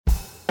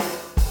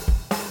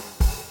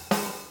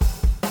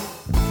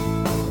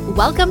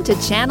Welcome to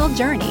Channel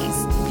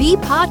Journeys, the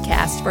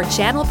podcast for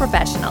channel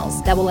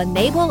professionals that will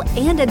enable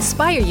and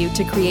inspire you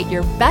to create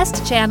your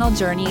best channel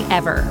journey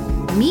ever.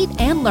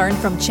 Meet and learn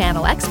from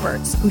channel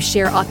experts who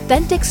share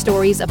authentic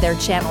stories of their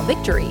channel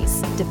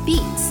victories,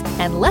 defeats,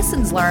 and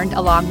lessons learned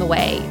along the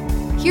way.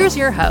 Here's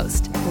your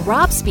host,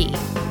 Rob Spee,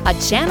 a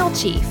channel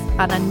chief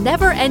on a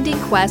never-ending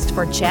quest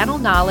for channel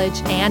knowledge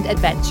and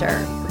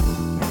adventure.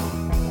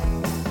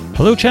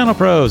 Hello, Channel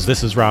Pros.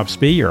 This is Rob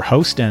Spee, your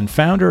host and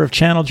founder of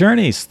Channel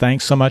Journeys.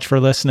 Thanks so much for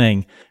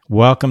listening.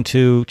 Welcome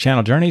to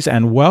Channel Journeys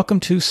and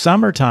welcome to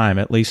summertime,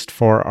 at least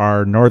for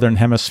our Northern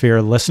Hemisphere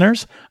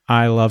listeners.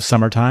 I love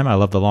summertime. I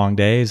love the long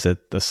days.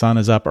 The sun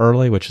is up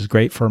early, which is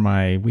great for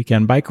my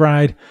weekend bike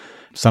ride.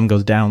 Sun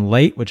goes down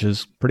late, which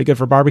is pretty good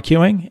for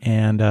barbecuing.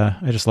 And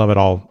I just love it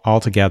all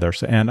together.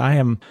 And I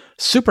am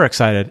super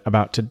excited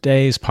about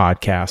today's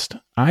podcast.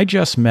 I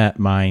just met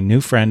my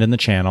new friend in the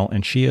channel,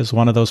 and she is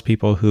one of those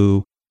people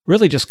who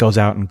really just goes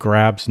out and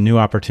grabs new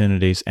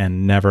opportunities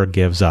and never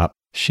gives up.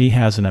 She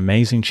has an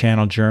amazing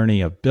channel journey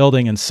of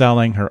building and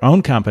selling her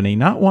own company,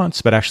 not once,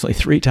 but actually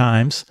 3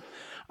 times.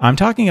 I'm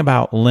talking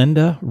about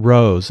Linda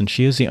Rose, and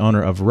she is the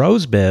owner of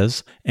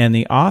RoseBiz and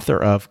the author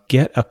of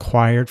Get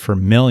Acquired for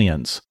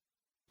Millions.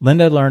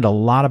 Linda learned a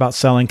lot about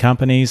selling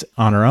companies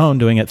on her own,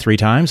 doing it 3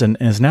 times, and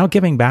is now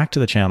giving back to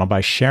the channel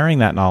by sharing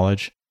that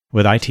knowledge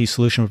with IT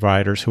solution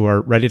providers who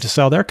are ready to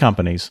sell their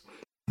companies.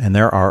 And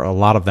there are a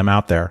lot of them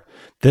out there.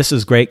 This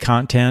is great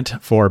content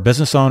for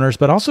business owners,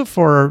 but also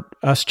for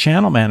us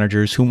channel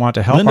managers who want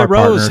to help Linda our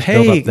Rose,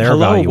 partners build up their hello,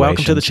 valuations.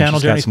 welcome to the Channel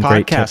Journeys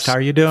podcast. How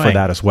are you doing? For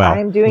that as well.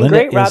 I'm doing Linda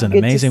great, Rob. is an Good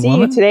amazing to see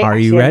woman. you today. Are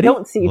you Actually, ready? I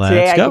don't see you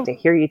today. I get to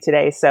hear you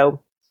today,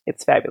 so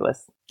it's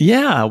fabulous.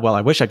 Yeah, well,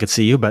 I wish I could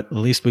see you, but at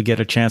least we get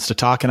a chance to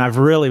talk. And I've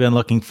really been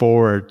looking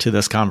forward to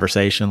this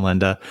conversation,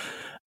 Linda.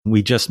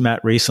 We just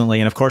met recently,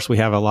 and of course, we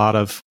have a lot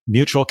of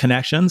mutual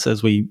connections,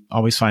 as we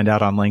always find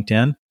out on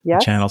LinkedIn. Yes.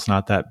 The channel's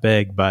not that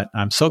big, but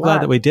I'm so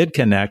glad that we did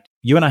connect.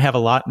 You and I have a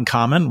lot in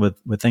common with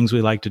things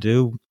we like to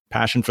do,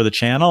 passion for the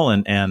channel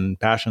and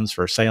passions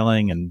for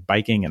sailing and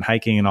biking and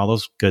hiking and all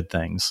those good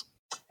things.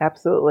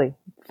 Absolutely.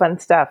 Fun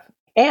stuff.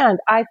 And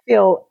I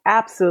feel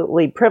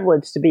absolutely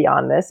privileged to be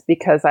on this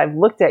because I've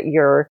looked at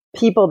your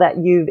people that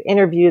you've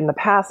interviewed in the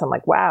past. I'm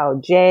like, wow,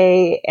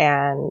 Jay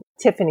and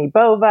Tiffany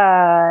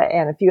Bova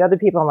and a few other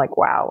people. I'm like,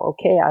 wow,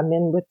 okay, I'm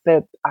in with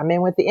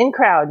the in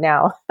crowd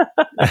now.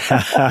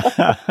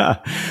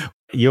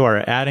 You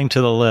are adding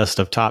to the list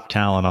of top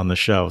talent on the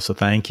show. So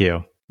thank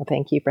you. Well,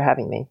 thank you for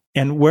having me.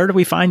 And where do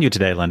we find you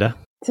today, Linda?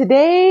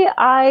 Today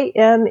I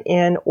am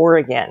in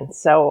Oregon.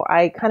 So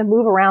I kind of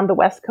move around the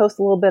West Coast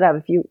a little bit. I have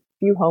a few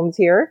homes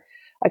here.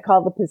 I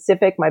call the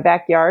Pacific my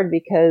backyard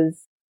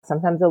because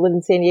sometimes I live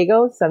in San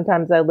Diego,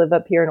 sometimes I live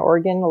up here in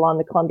Oregon along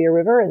the Columbia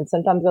River, and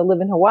sometimes I live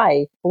in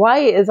Hawaii.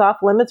 Hawaii is off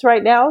limits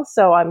right now,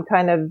 so I'm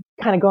kind of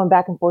going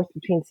back and forth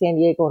between San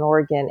Diego and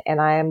Oregon, and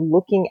I am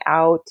looking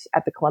out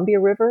at the Columbia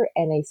River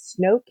and a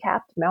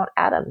snow-capped Mount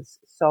Adams.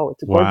 So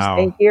it's a gorgeous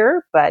day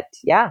here, but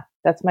yeah,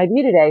 that's my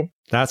view today.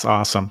 That's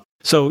awesome.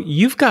 So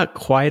you've got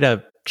quite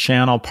a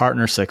channel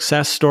partner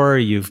success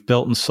story. You've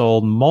built and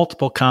sold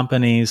multiple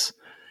companies.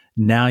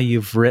 Now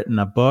you've written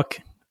a book,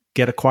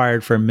 Get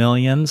Acquired for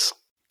Millions.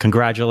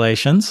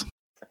 Congratulations.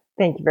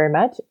 Thank you very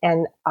much.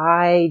 And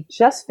I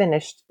just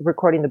finished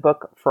recording the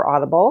book for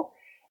Audible.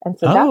 And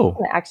so that's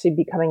going to actually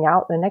be coming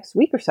out in the next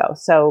week or so.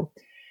 So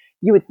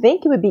you would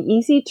think it would be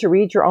easy to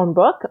read your own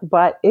book,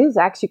 but it is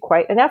actually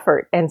quite an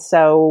effort. And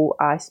so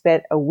I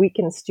spent a week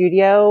in the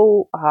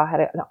studio, had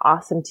an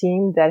awesome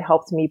team that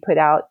helped me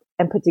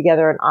put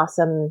together an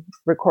awesome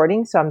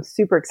recording. So I'm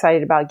super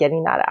excited about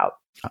getting that out.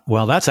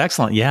 Well, that's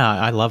excellent. Yeah,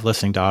 I love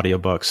listening to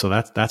audiobooks. So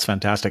that's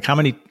fantastic.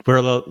 Were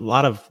a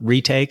lot of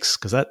retakes?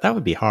 Because that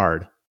would be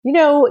hard.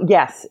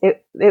 Yes,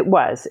 it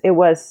was. It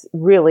was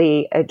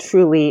really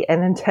truly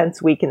an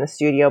intense week in the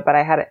studio, but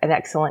I had an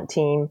excellent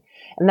team.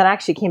 And then I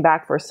actually came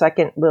back for a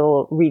second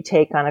little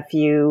retake on a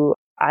few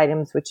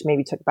items, which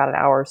maybe took about an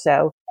hour or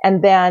so.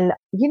 And then,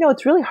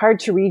 it's really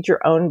hard to read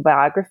your own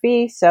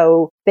biography.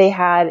 So they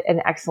had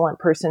an excellent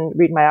person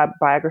read my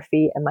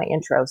biography and my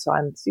intro. So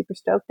I'm super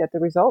stoked at the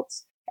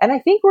results. And I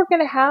think we're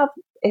going to have,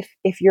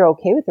 if you're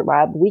okay with it,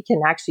 Rob, we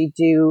can actually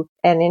do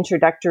an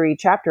introductory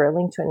chapter, a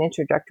link to an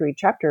introductory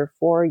chapter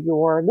for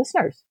your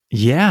listeners.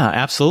 Yeah,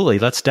 absolutely.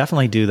 Let's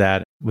definitely do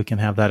that. We can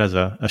have that as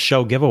a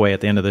show giveaway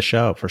at the end of the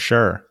show for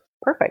sure.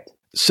 Perfect.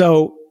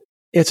 So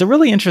it's a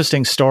really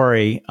interesting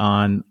story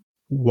on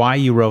why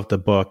you wrote the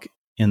book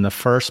in the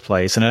first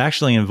place. And it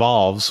actually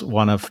involves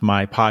one of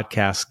my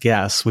podcast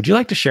guests. Would you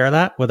like to share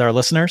that with our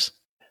listeners?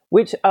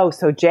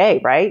 So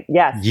Jay, right?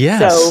 Yes.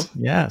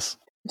 Yes.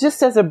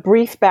 Just as a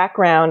brief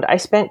background, I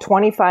spent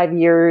 25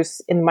 years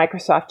in the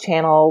Microsoft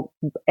channel,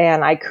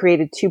 and I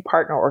created 2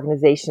 partner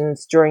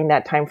organizations during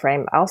that time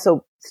frame. I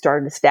also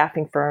started a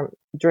staffing firm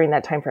during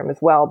that time frame as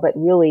well, but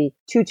really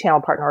 2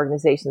 channel partner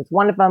organizations.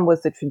 One of them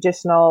was the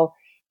traditional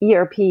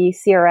ERP,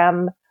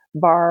 CRM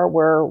bar,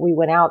 where we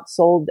went out,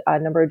 sold a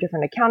number of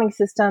different accounting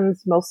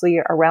systems, mostly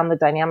around the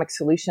Dynamic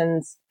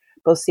Solutions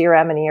both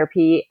CRM and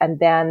ERP, and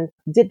then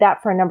did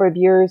that for a number of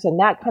years. And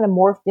that kind of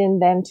morphed in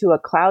then to a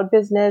cloud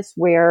business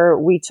where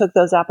we took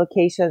those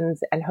applications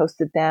and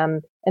hosted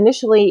them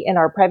initially in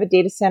our private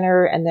data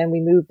center. And then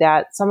we moved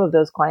some of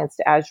those clients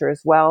to Azure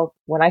as well.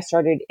 When I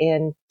started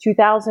in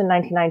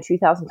 1999,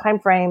 2000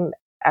 timeframe,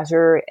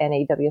 Azure and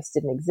AWS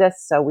didn't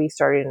exist. So we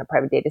started in a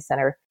private data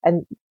center,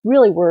 and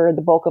really where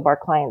the bulk of our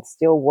clients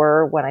still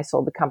were when I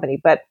sold the company.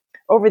 But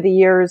over the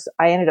years,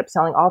 I ended up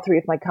selling all three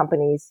of my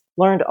companies,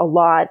 learned a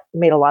lot,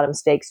 made a lot of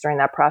mistakes during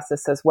that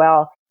process as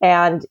well.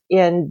 And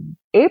in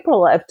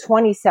April of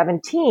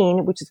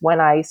 2017, which is when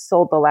I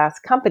sold the last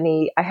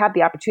company, I had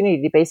the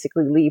opportunity to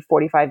basically leave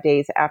 45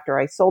 days after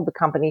I sold the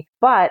company.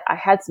 But I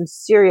had some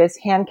serious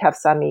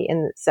handcuffs on me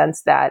in the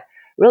sense that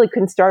really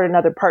couldn't start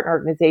another partner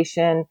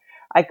organization.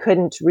 I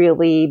couldn't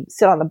really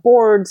sit on the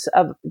boards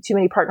of too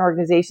many partner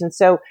organizations.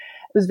 So it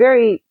was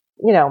very,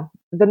 the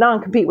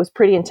non-compete was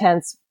pretty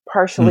intense,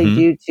 partially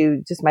due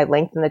to just my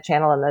length in the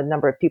channel and the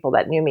number of people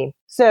that knew me.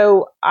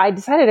 So I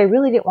decided I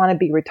really didn't want to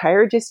be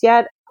retired just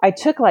yet. I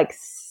took like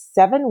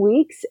 7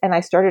 weeks and I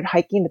started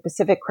hiking the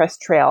Pacific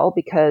Crest Trail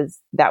because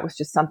that was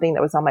just something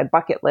that was on my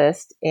bucket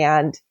list.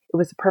 And it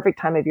was the perfect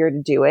time of year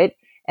to do it.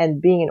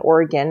 And being in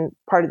Oregon,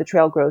 part of the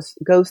trail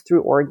goes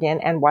through Oregon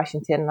and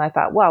Washington. And I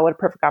thought, wow, what a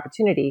perfect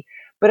opportunity.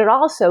 But it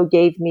also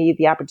gave me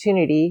the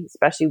opportunity,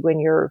 especially when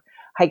you're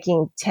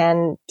hiking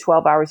 10,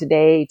 12 hours a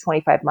day,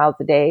 25 miles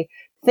a day,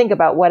 think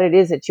about what it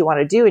is that you want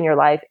to do in your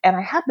life. And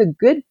I had the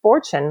good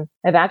fortune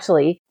of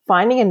actually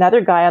finding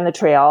another guy on the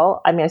trail.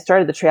 I mean, I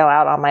started the trail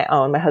out on my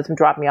own. My husband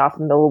dropped me off in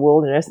the middle of the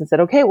wilderness and said,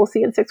 okay, we'll see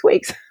you in 6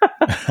 weeks.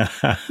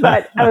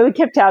 But we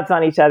kept tabs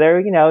on each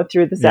other,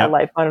 through the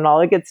satellite phone and all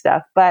the good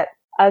stuff. But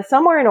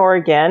somewhere in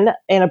Oregon,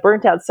 in a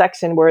burnt out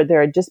section where there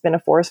had just been a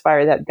forest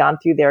fire that had gone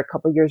through there a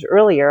couple of years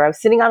earlier, I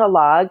was sitting on a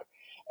log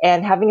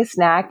and having a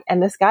snack.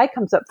 And this guy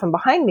comes up from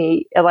behind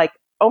me. It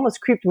almost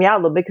creeped me out a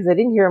little bit because I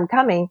didn't hear him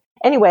coming.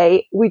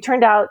 Anyway, we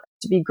turned out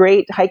to be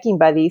great hiking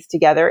buddies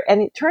together.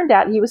 And it turned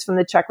out he was from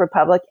the Czech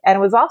Republic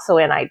and was also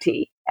in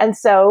IT. And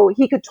so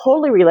he could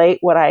totally relate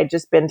what I had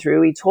just been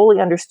through. He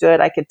totally understood.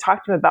 I could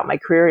talk to him about my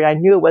career, and I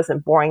knew it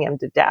wasn't boring him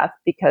to death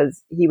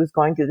because he was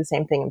going through the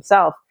same thing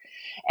himself.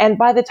 And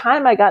by the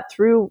time I got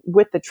through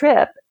with the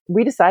trip,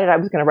 we decided I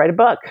was going to write a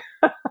book.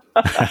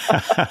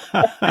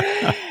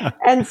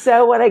 And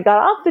so when I got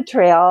off the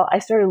trail, I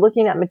started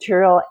looking at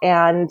material.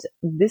 And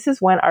this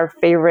is when our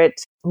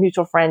favorite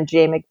mutual friend,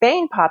 Jay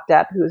McBain, popped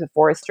up, who is a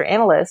Forrester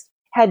analyst,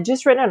 had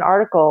just written an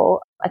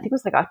article, I think it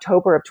was like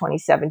October of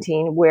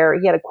 2017, where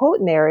he had a quote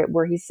in there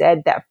where he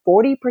said that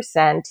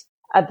 40%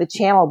 of the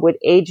channel would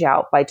age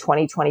out by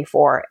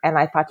 2024. And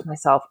I thought to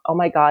myself, oh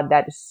my God,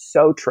 that is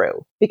so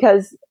true.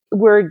 Because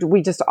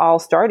we just all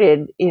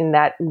started in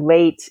that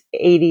late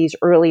 80s,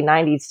 early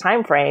 90s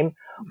timeframe,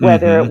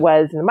 whether it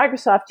was in the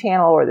Microsoft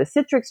channel or the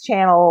Citrix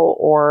channel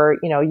or,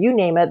 you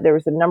name it. There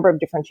was a number of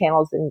different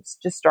channels and it's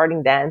just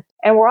starting then.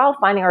 And we're all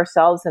finding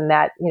ourselves in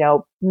that,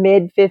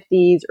 mid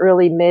 50s,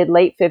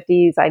 late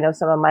 50s. I know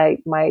some of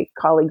my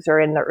colleagues are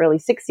in the early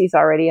 60s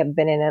already, have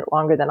been in it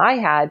longer than I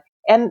had.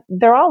 And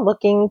they're all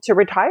looking to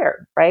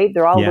retire, right?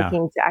 They're all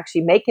looking to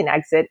actually make an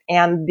exit.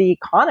 And the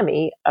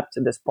economy up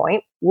to this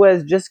point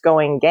was just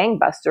going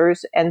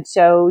gangbusters. And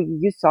so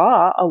you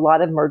saw a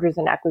lot of mergers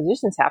and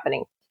acquisitions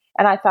happening.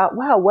 And I thought,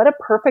 wow, what a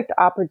perfect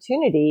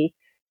opportunity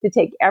to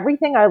take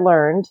everything I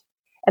learned.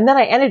 And then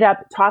I ended up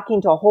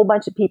talking to a whole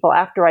bunch of people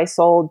after I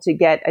sold to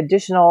get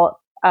additional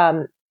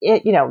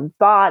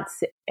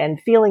thoughts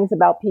and feelings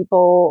about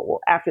people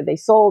after they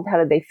sold. How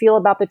did they feel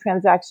about the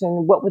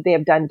transaction? What would they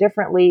have done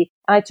differently?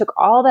 And I took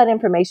all that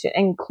information,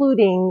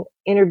 including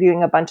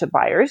interviewing a bunch of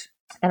buyers,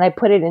 and I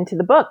put it into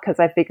the book because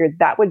I figured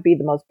that would be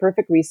the most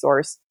perfect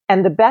resource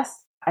and the best.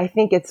 I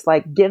think it's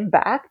like give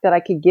back that I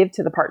could give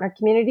to the partner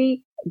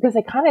community because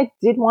I kind of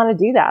did want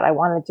to do that. I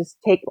want to just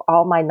take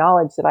all my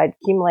knowledge that I'd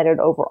accumulated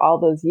over all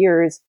those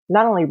years,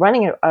 not only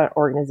running an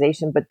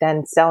organization, but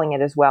then selling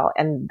it as well.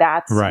 And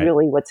that's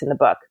really what's in the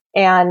book.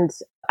 And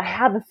I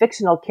have a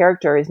fictional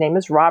character. His name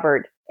is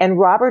Robert. And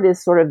Robert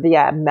is sort of the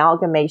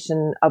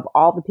amalgamation of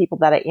all the people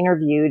that I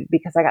interviewed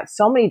because I got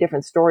so many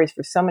different stories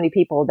for so many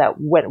people that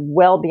went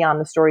well beyond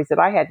the stories that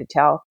I had to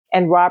tell.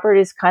 And Robert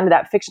is kind of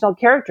that fictional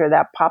character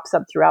that pops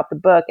up throughout the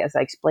book as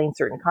I explain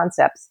certain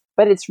concepts.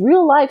 But it's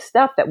real life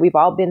stuff that we've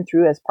all been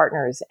through as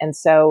partners. And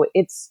so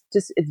it's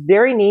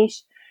very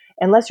niche.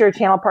 Unless you're a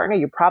channel partner,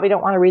 you probably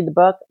don't want to read the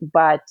book.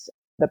 But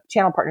the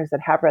channel partners that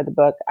have read the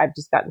book, I've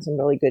just gotten some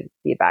really good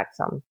feedback.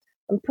 So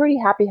I'm pretty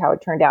happy how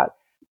it turned out.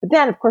 But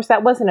then, of course,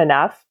 that wasn't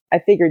enough. I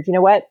figured, you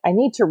know what? I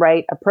need to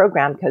write a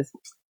program because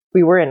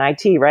we were in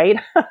IT, right?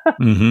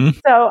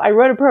 So I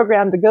wrote a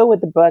program to go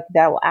with the book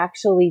that will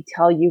actually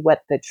tell you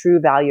what the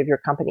true value of your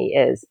company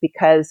is.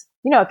 Because,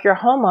 if you're a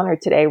homeowner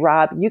today,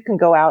 Rob, you can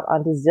go out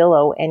onto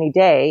Zillow any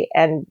day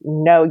and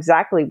know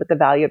exactly what the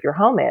value of your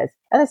home is.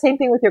 And the same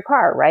thing with your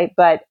car, right?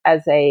 But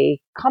as a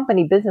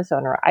company business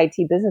owner,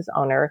 IT business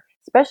owner,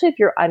 especially if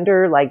you're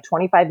under like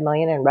 25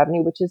 million in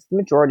revenue, which is the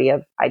majority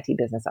of IT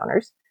business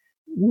owners,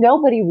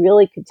 nobody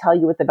really could tell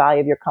you what the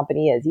value of your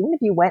company is. Even if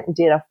you went and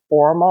did a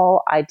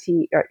formal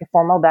IT or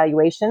formal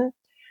valuation,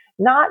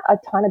 not a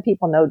ton of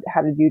people know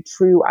how to do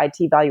true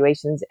IT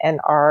valuations and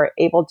are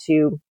able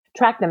to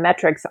track the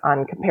metrics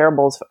on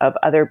comparables of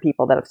other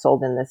people that have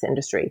sold in this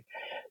industry.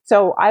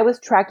 So I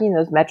was tracking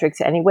those metrics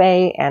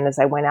anyway. And as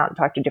I went out and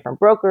talked to different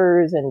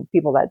brokers and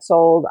people that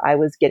sold, I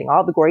was getting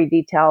all the gory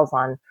details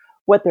on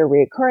what their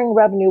recurring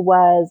revenue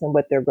was and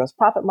what their gross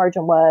profit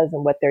margin was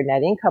and what their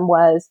net income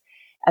was.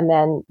 And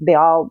then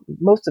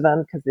most of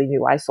them, because they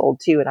knew I sold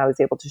too, and I was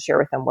able to share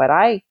with them what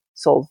I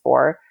sold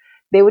for,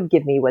 they would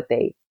give me what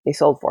they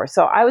sold for.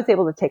 So I was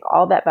able to take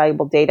all that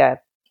valuable data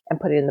and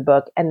put it in the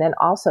book, and then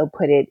also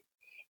put it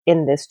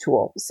in this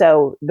tool.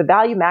 So the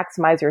Value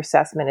Maximizer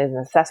assessment is an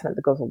assessment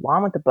that goes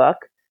along with the book,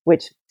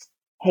 which,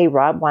 hey,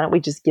 Rob, why don't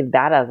we just give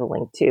that as a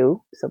link too,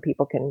 so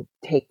people can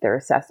take their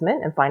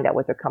assessment and find out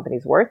what their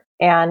company's worth.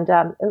 And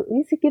at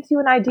least it gives you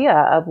an idea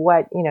of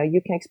what,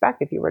 you can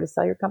expect if you were to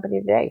sell your company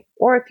today,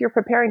 or if you're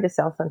preparing to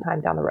sell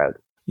sometime down the road.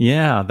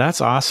 Yeah,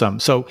 that's awesome.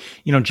 So,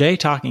 Jay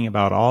talking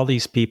about all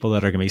these people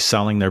that are going to be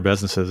selling their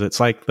businesses, it's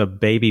like the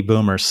baby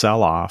boomer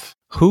sell-off.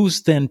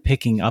 Who's then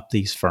picking up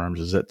these firms?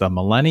 Is it the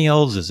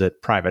millennials? Is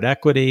it private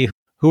equity?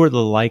 Who are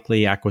the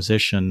likely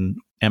acquisition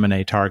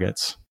M&A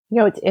targets?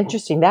 It's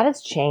interesting. That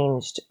has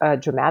changed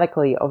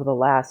dramatically over the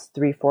last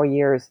 3-4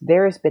 years.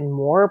 There has been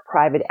more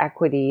private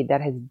equity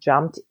that has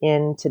jumped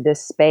into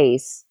this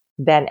space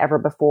than ever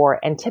before.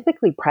 And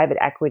typically private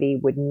equity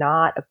would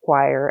not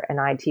acquire an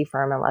IT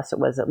firm unless it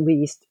was at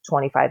least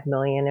 25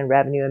 million in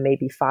revenue and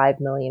maybe 5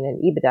 million in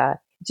EBITDA.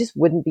 It just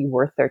wouldn't be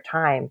worth their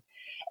time.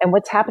 And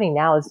what's happening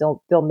now is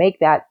they'll make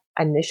that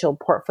initial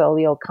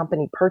portfolio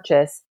company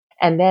purchase,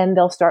 and then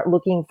they'll start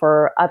looking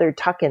for other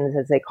tuck-ins,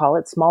 as they call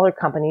it, smaller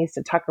companies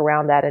to tuck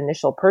around that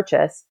initial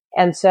purchase.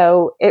 And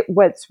so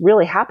what's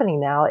really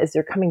happening now is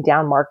they're coming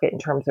down market in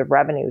terms of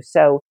revenue.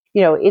 So,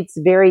 it's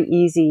very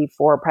easy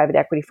for a private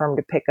equity firm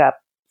to pick up,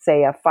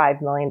 say, a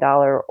 $5 million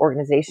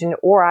organization,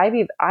 or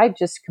I've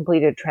just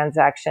completed a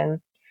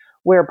transaction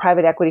where a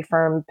private equity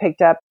firm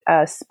picked up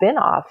a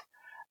spinoff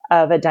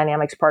of a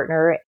Dynamics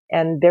partner,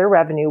 and their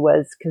revenue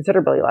was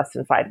considerably less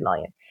than 5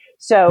 million.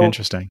 So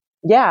interesting.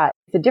 Yeah,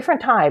 it's a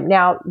different time.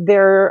 Now,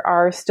 there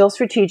are still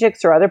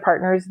strategics or other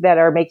partners that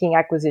are making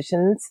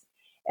acquisitions.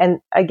 And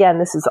again,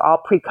 this is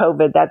all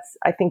pre-COVID.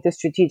 I think the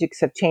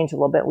strategics have changed a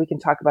little bit. We can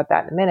talk about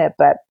that in a minute.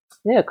 But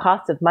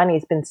cost of money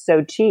has been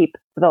so cheap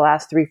for the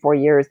last 3-4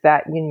 years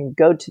that you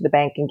go to the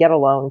bank and get a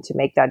loan to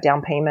make that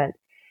down payment,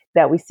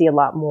 that we see a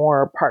lot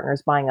more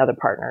partners buying other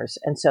partners.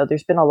 And so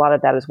there's been a lot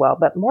of that as well,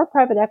 but more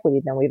private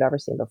equity than we've ever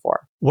seen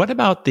before. What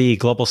about the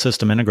global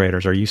system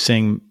integrators? Are you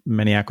seeing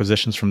many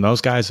acquisitions from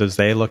those guys as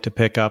they look to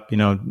pick up,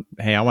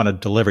 hey, I want a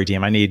delivery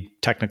team. I need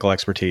technical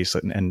expertise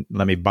and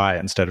let me buy it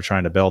instead of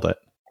trying to build it?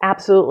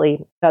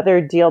 Absolutely.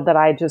 Another deal that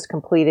I just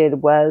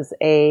completed was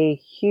a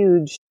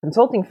huge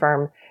consulting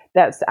firm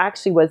that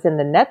actually was in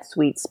the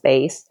NetSuite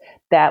space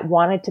that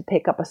wanted to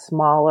pick up a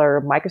smaller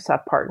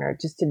Microsoft partner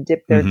just to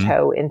dip their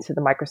toe into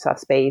the Microsoft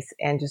space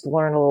and just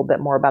learn a little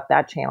bit more about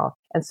that channel.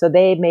 And so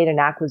they made an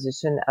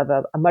acquisition of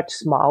a much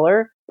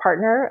smaller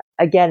partner,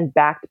 again,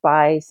 backed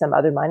by some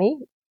other money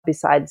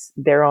besides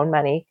their own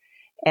money.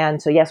 And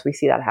so, yes, we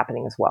see that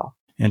happening as well.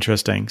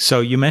 Interesting.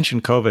 So you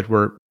mentioned COVID.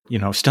 We're,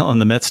 still in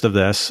the midst of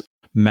this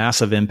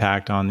massive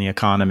impact on the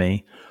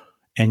economy.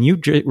 And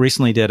you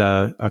recently did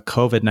a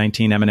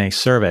COVID-19 M&A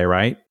survey,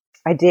 right?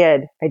 I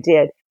did.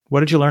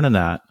 What did you learn in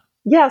that?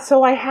 Yeah,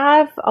 so I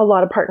have a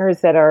lot of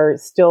partners that are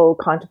still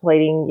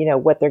contemplating,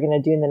 what they're going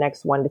to do in the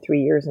next 1 to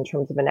 3 years in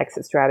terms of an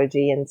exit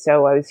strategy. And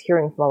so I was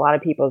hearing from a lot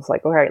of people, it's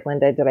like, all right,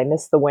 Linda, did I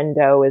miss the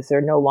window? Is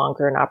there no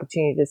longer an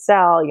opportunity to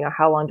sell?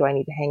 How long do I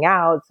need to hang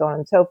out? So on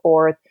and so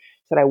forth.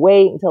 Should I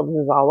wait until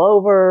this is all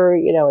over?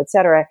 Et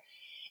cetera.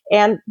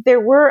 And there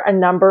were a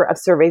number of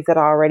surveys that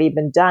had already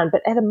been done,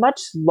 but at a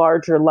much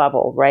larger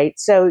level, right?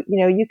 So,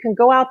 you can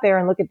go out there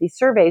and look at these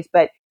surveys,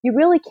 but you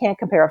really can't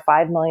compare a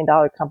 $5 million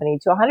company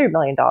to a $100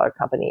 million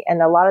company.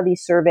 And a lot of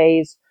these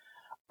surveys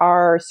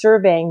are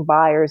surveying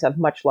buyers of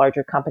much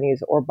larger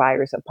companies or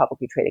buyers of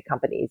publicly traded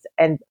companies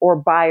or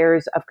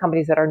buyers of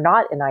companies that are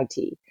not in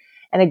IT.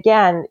 And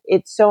again,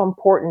 it's so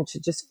important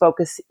to just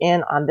focus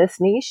in on this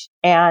niche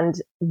and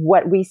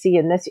what we see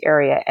in this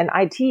area. And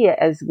IT,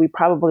 as we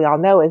probably all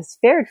know, has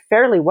fared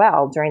fairly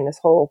well during this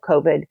whole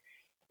COVID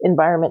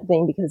environment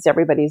thing because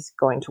everybody's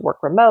going to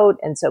work remote.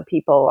 And so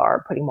people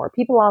are putting more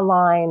people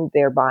online.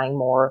 They're buying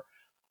more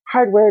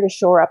hardware to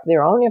shore up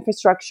their own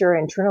infrastructure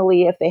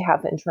internally if they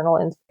have internal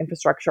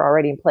infrastructure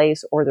already in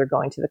place, or they're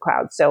going to the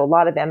cloud. So a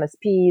lot of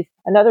MSPs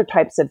and other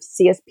types of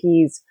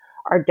CSPs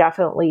are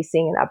definitely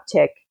seeing an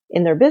uptick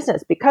in their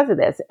business because of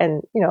this.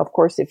 And, of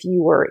course, if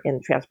you were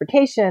in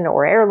transportation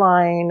or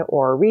airline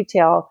or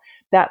retail,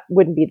 that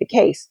wouldn't be the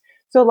case.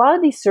 So a lot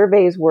of these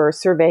surveys were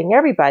surveying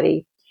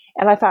everybody.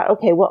 And I thought,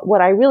 okay, well,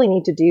 what I really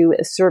need to do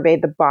is survey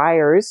the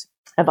buyers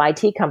of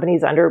IT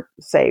companies under,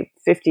 say,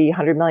 $50,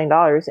 $100 million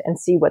and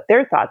see what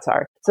their thoughts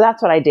are. So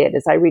that's what I did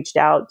is I reached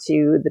out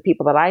to the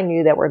people that I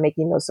knew that were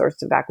making those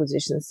sorts of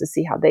acquisitions to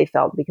see how they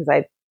felt, because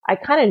I've I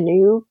kind of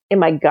knew in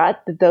my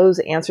gut that those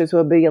answers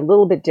would be a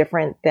little bit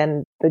different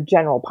than the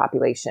general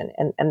population.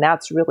 And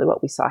that's really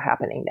what we saw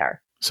happening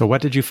there. So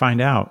what did you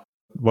find out?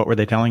 What were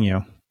they telling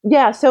you?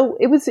 Yeah, so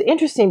it was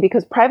interesting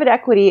because private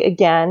equity,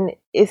 again,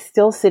 is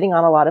still sitting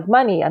on a lot of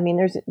money. I mean,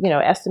 there's,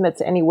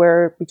 estimates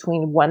anywhere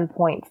between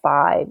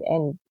 1.5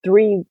 and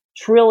 $3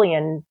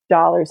 trillion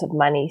of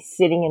money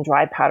sitting in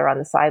dry powder on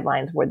the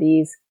sidelines where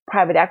these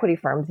private equity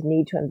firms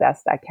need to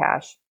invest that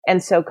cash.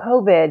 And so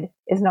COVID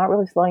is not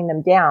really slowing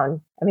them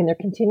down. I mean, they're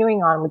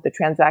continuing on with the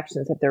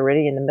transactions that they're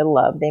already in the middle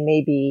of. They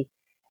may be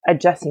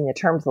adjusting the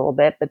terms a little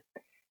bit, but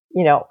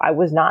I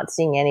was not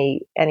seeing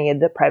any of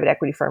the private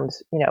equity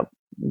firms,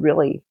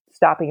 really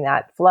stopping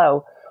that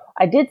flow.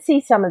 I did see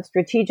some of the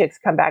strategics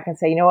come back and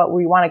say, you know what,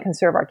 we want to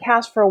conserve our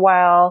cash for a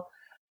while.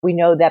 We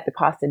know that the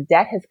cost of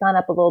debt has gone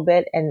up a little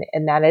bit. And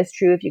that is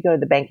true. If you go to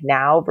the bank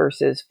now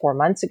versus 4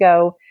 months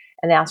ago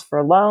and ask for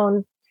a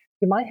loan,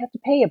 you might have to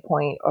pay a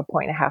point or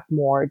point and a half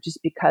more just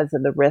because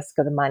of the risk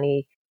of the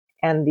money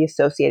and the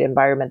associated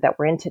environment that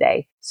we're in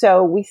today.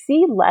 So we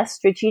see less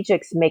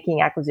strategics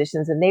making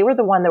acquisitions, and they were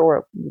the one that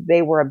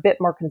were a bit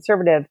more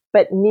conservative,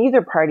 but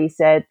neither party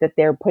said that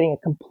they're putting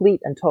a complete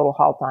and total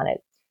halt on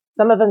it.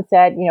 Some of them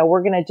said,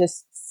 we're going to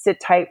just sit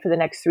tight for the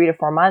next 3 to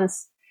 4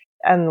 months.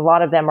 And a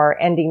lot of them are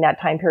ending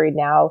that time period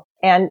now.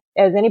 And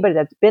as anybody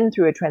that's been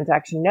through a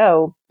transaction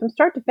know, from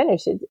start to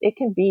finish, it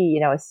can be,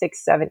 a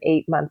 6, 7,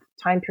 8 month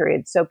time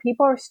period. So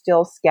people are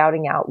still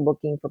scouting out,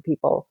 looking for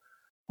people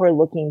who are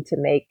looking to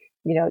make,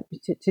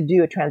 to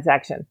do a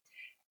transaction.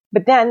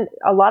 But then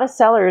a lot of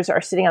sellers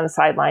are sitting on the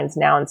sidelines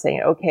now and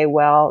saying, okay,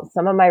 well,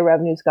 some of my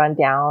revenue's gone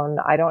down.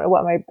 I don't know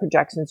what my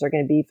projections are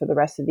going to be for the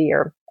rest of the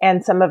year.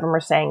 And some of them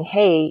are saying,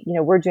 hey,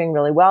 we're doing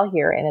really well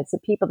here. And it's the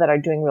people that are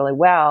doing really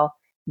well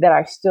that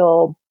are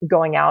still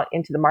going out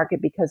into the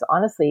market because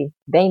honestly,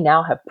 they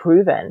now have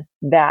proven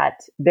that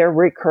their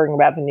recurring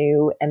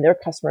revenue and their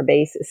customer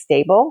base is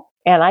stable.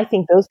 And I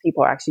think those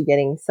people are actually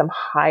getting some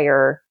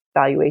higher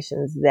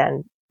valuations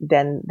than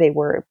they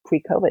were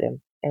pre-COVID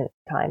in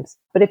times.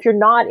 But if you're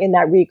not in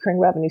that recurring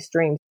revenue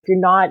stream, if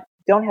you're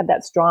don't have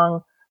that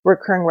strong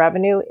recurring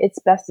revenue, it's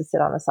best to sit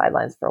on the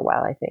sidelines for a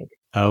while, I think.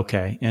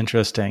 Okay,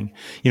 interesting.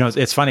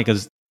 It's funny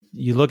because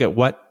you look at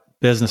what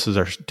businesses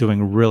are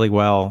doing really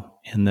well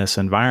in this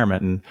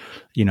environment.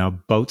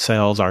 And, boat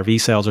sales, RV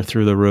sales are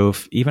through the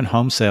roof, even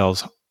home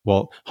sales.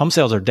 Well, home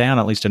sales are down,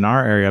 at least in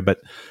our area, but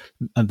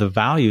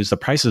the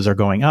prices are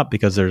going up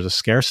because there's a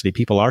scarcity.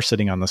 People are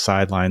sitting on the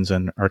sidelines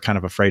and are kind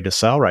of afraid to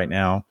sell right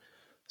now.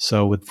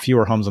 So with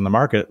fewer homes on the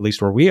market, at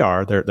least where we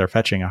are, they're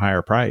fetching a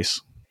higher price.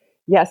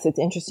 Yes, it's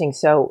interesting.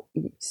 So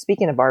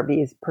speaking of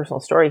RVs, personal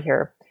story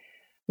here.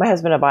 My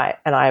husband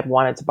and I have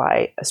wanted to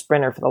buy a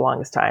Sprinter for the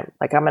longest time.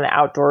 Like, I'm an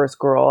outdoors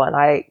girl and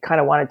I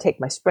kind of want to take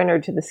my Sprinter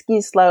to the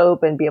ski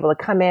slope and be able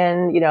to come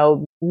in,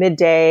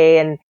 midday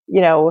and,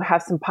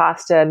 have some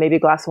pasta, maybe a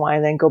glass of wine,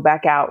 and then go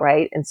back out.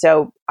 Right. And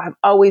so I've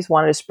always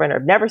wanted a Sprinter.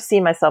 I've never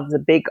seen myself as a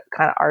big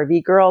kind of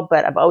RV girl,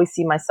 but I've always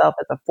seen myself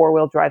as a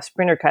 4-wheel drive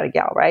Sprinter kind of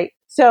gal. Right.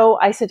 So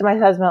I said to my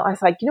husband, I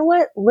was like, you know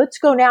what? Let's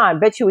go now. I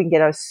bet you we can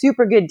get a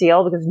super good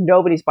deal because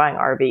nobody's buying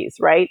RVs.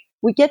 Right.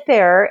 We get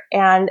there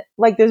and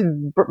there's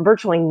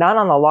virtually none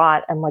on the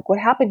lot. I'm like, what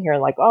happened here?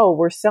 And oh,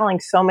 we're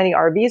selling so many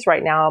RVs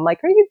right now. I'm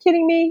like, are you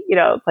kidding me?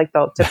 It's like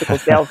the typical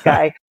sales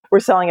guy. We're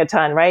selling a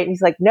ton, right? And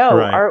he's like, no,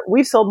 right.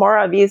 We've sold more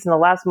RVs in the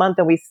last month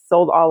than we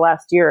sold all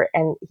last year.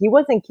 And he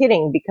wasn't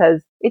kidding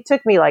because it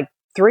took me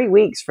 3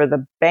 weeks for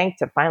the bank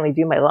to finally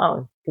do my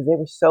loan because they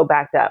were so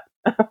backed up.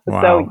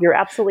 Wow. So you're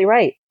absolutely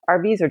right.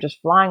 RVs are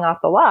just flying off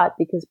the lot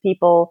because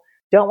people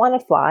don't want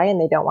to fly and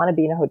they don't want to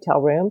be in a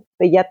hotel room,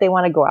 but yet they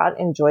want to go out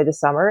and enjoy the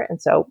summer.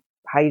 And so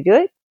how you do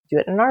it? Do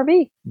it in an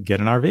RV. Get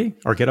an RV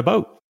or get a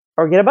boat.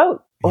 Or get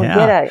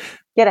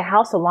a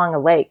house along a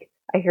lake.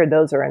 I hear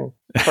those are in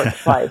short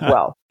supply as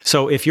well.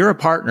 So if you're a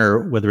partner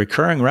with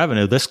recurring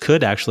revenue, this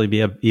could actually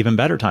be an even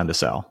better time to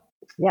sell.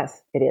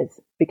 Yes, it is,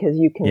 because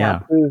you can now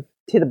prove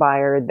to the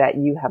buyer that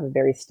you have a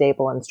very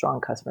stable and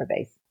strong customer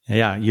base.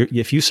 Yeah.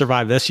 If you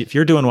survive this, if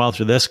you're doing well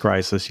through this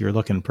crisis, you're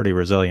looking pretty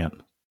resilient.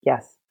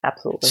 Yes,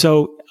 absolutely.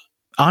 So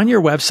on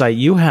your website,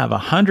 you have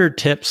 100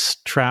 tips,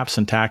 traps,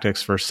 and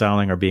tactics for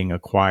selling or being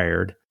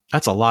acquired.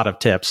 That's a lot of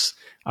tips.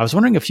 I was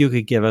wondering if you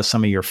could give us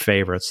some of your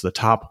favorites, the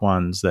top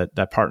ones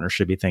that partners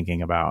should be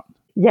thinking about.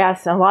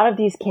 Yes. A lot of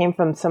these came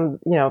from some,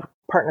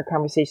 partner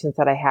conversations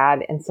that I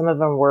had, and some of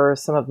them were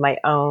some of my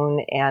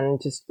own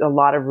and just a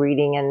lot of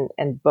reading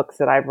and books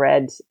that I've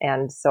read.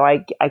 And so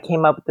I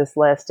came up with this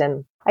list.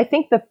 And I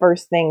think the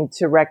first thing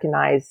to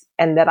recognize,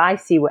 and that I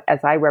see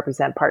as I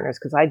represent partners,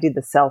 because I do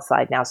the sell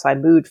side now. So I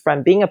moved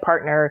from being a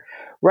partner,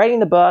 writing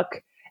the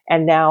book,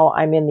 and now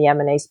I'm in the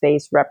M&A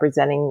space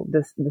representing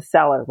the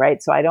seller,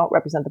 right? So I don't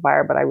represent the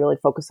buyer, but I really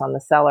focus on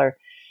the seller.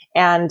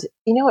 And,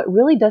 it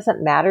really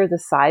doesn't matter the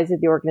size of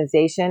the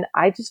organization.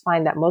 I just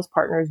find that most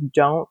partners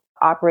don't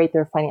operate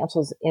their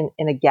financials in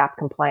a GAAP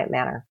compliant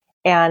manner.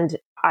 And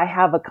I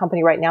have a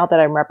company right now that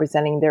I'm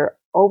representing. They're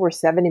over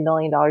 $70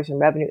 million in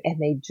revenue,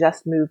 and they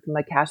just moved from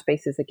a cash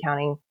basis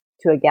accounting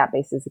to a GAAP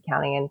basis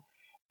accounting.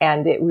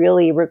 And it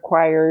really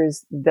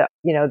requires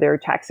their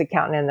tax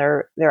accountant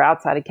and their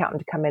outside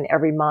accountant to come in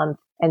every month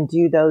and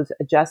do those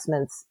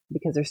adjustments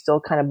because they're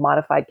still kind of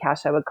modified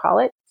cash, I would call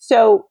it.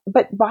 So,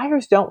 but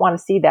buyers don't want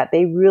to see that.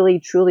 They really,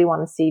 truly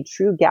want to see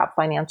true GAAP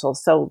financials.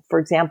 So, for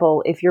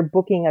example, if you're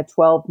booking a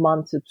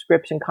 12-month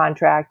subscription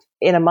contract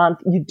in a month,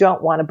 you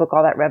don't want to book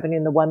all that revenue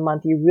in the 1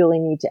 month. You really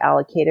need to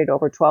allocate it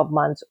over 12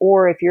 months.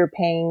 Or if you're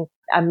paying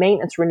a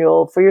maintenance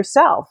renewal for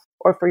yourself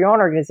or for your own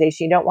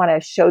organization, you don't want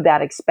to show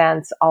that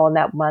expense all in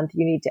that month.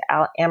 You need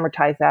to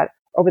amortize that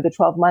over the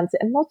 12 months.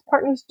 And most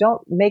partners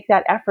don't make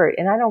that effort.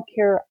 And I don't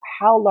care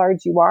how large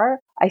you are.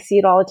 I see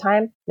it all the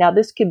time. Now,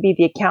 this could be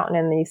the accountant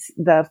and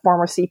the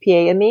former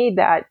CPA in me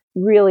that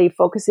really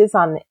focuses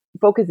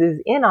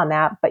in on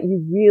that. But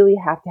you really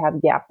have to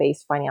have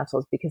GAAP-based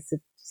financials because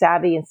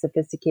savvy and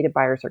sophisticated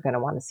buyers are going to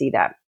want to see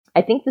that.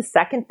 I think the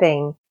second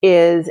thing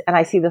is, and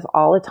I see this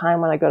all the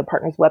time when I go to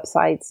partners'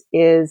 websites,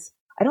 is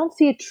I don't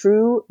see a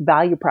true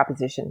value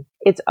proposition.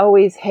 It's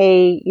always,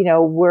 hey,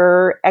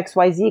 we're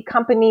XYZ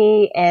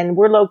company and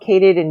we're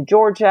located in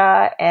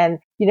Georgia and,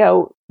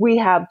 we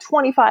have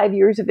 25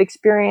 years of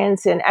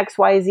experience in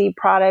XYZ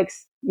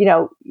products.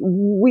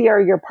 We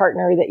are your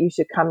partner that you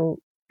should come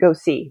go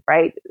see,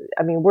 right?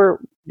 I mean,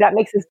 that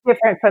makes us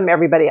different from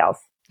everybody else.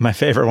 My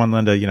favorite one,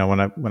 Linda,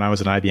 when I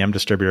was an IBM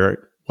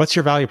distributor, what's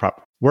your value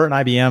prop? We're an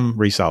IBM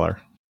reseller.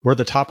 We're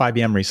the top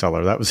IBM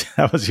reseller.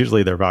 That was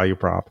usually their value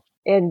prop.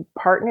 And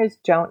partners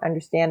don't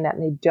understand that,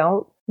 and they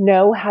don't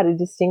know how to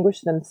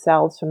distinguish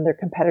themselves from their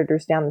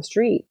competitors down the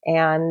street.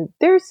 And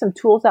there's some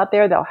tools out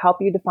there that'll help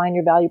you define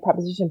your value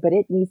proposition, but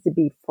it needs to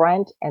be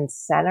front and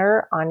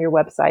center on your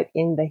website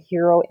in the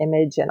hero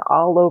image and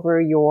all over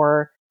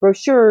your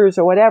brochures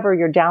or whatever,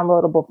 your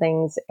downloadable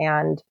things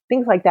and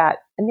things like that.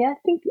 And I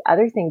think the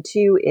other thing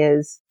too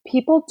is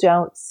people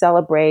don't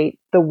celebrate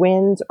the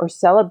wins or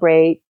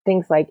celebrate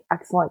things like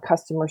excellent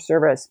customer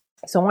service.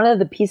 So one of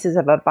the pieces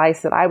of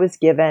advice that I was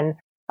given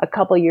a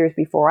couple of years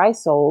before I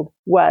sold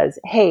was,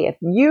 hey, if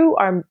you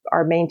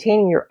are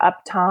maintaining your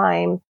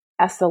uptime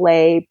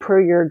SLA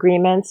per your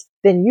agreements,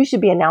 then you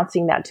should be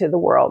announcing that to the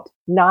world,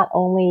 not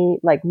only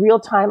like real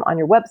time on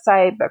your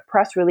website, but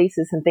press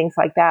releases and things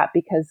like that.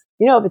 Because,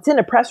 if it's in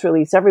a press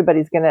release,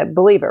 everybody's going to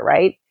believe it,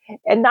 right?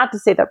 And not to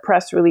say that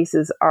press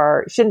releases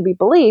shouldn't be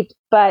believed,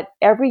 but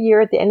every year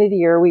at the end of the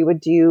year, we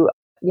would do,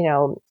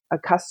 a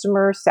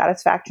customer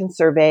satisfaction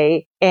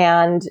survey.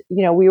 And,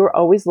 we were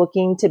always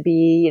looking to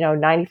be,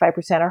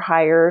 95% or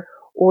higher,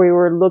 or we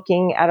were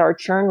looking at our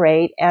churn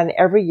rate. And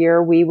every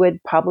year we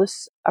would publish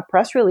a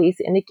press release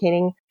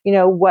indicating,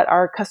 what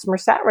our customer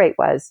sat rate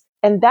was.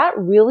 And that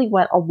really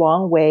went a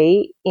long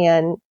way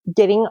in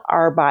getting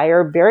our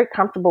buyer very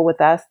comfortable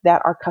with us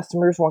that our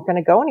customers weren't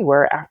going to go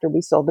anywhere after we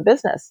sold the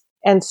business.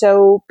 And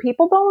so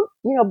people don't,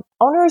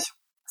 owners,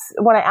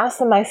 when I ask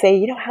them, I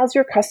say, how's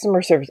your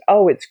customer service?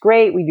 Oh, it's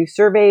great. We do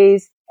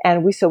surveys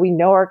and we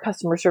know our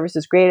customer service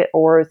is great.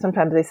 Or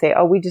sometimes they say,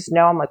 oh, we just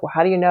know. I'm like, well,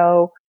 how do you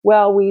know?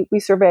 Well, we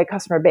survey a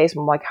customer base.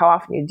 I'm like, how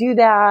often do you do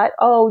that?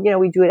 Oh,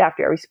 we do it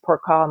after every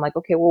support call. I'm like,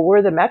 okay, well, where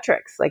are the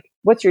metrics? Like,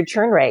 what's your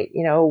churn rate?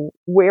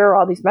 Where are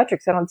all these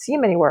metrics? I don't see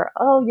them anywhere.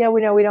 Oh, yeah,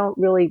 we don't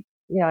really,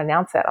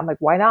 announce that. I'm like,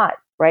 why not?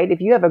 Right?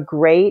 If you have a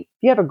great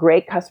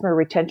customer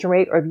retention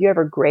rate, or if you have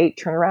a great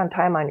turnaround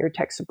time on your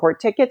tech support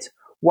tickets,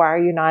 why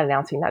are you not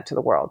announcing that to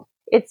the world?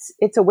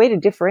 It's a way to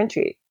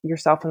differentiate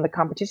yourself from the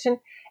competition,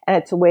 and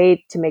it's a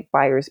way to make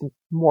buyers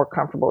more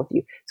comfortable with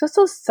you. So it's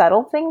those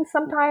subtle things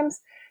sometimes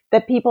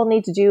that people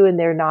need to do, and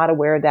they're not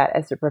aware of that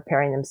as they're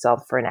preparing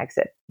themselves for an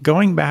exit.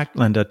 Going back,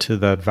 Linda, to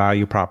the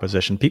value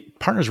proposition,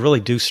 partners really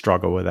do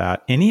struggle with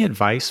that. Any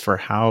advice for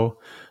how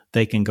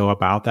they can go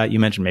about that? You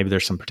mentioned maybe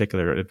there's some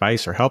particular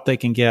advice or help they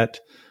can get.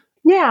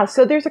 Yeah,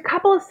 so there's a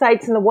couple of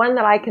sites, and the one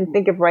that I can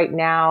think of right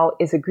now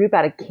is a group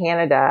out of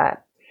Canada,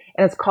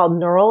 and it's called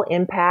Neural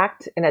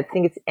Impact, and I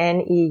think it's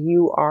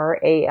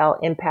NEURAL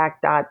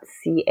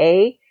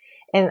impact.ca.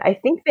 And I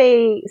think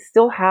they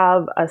still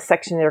have a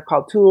section there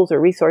called tools or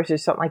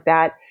resources, something like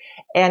that.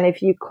 And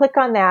if you click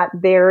on that,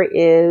 there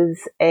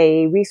is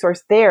a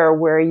resource there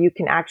where you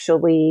can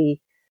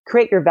actually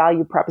create your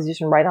value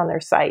proposition right on their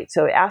site.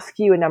 So it asks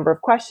you a number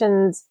of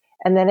questions,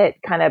 and then it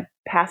kind of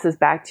passes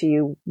back to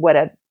you what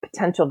a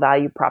potential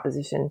value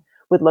proposition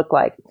would look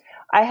like.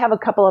 I have a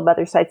couple of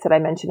other sites that I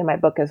mentioned in my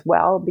book as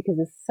well, because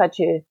it's such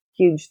a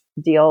huge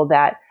deal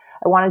that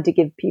I wanted to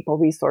give people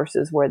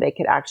resources where they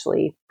could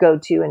actually go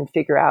to and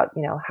figure out,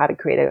 how to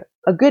create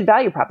a good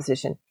value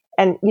proposition.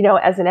 And,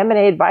 as an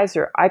M&A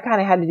advisor, I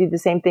kind of had to do the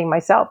same thing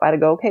myself. I had to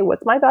go, okay,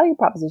 what's my value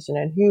proposition,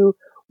 and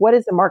what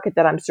is the market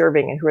that I'm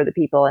serving, and who are the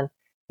people? And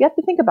you have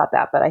to think about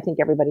that. But I think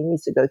everybody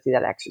needs to go through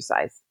that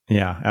exercise.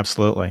 Yeah,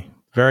 absolutely.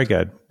 Very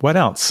good. What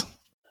else?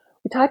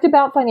 We talked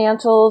about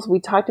financials.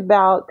 We talked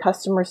about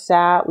customer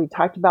sat. We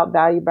talked about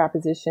value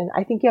proposition.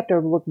 I think you have to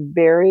look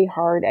very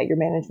hard at your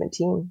management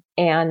team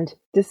and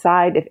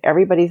decide if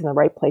everybody's in the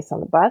right place on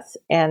the bus.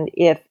 And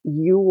if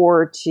you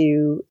were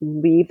to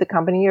leave the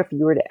company, or if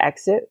you were to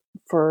exit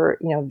for,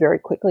 very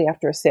quickly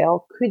after a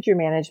sale, could your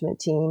management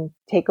team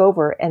take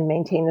over and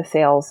maintain the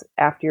sales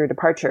after your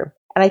departure?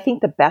 And I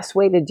think the best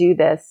way to do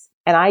this,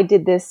 and I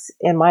did this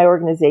in my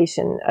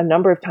organization a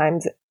number of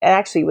times, it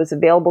actually was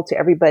available to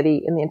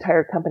everybody in the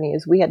entire company,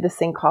 is we had this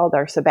thing called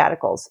our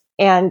sabbaticals.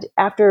 And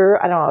after,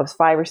 I don't know, it was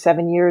 5 or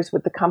 7 years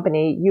with the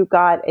company, you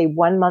got a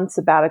 1-month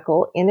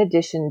sabbatical in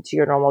addition to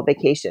your normal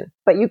vacation.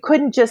 But you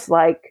couldn't just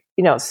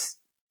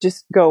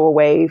just go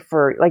away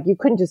for, you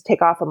couldn't just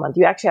take off a month.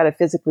 You actually had to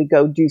physically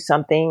go do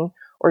something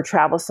or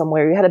travel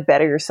somewhere. You had to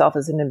better yourself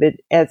as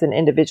an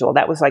individual.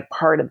 That was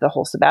part of the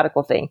whole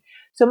sabbatical thing.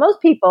 So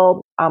most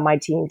people on my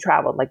team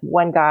traveled.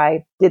 One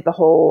guy did the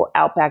whole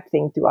outback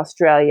thing through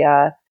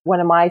Australia. One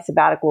of my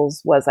sabbaticals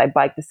was I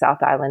biked the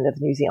South Island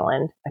of New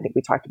Zealand. I think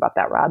we talked about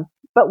that, Rob.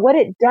 But what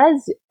it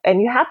does,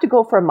 and you have to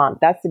go for a month.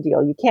 That's the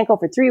deal. You can't go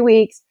for 3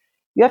 weeks.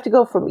 You have to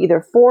go from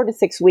either 4 to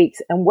 6 weeks.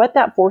 And what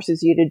that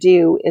forces you to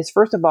do is,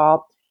 first of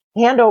all,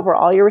 hand over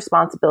all your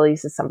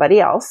responsibilities to somebody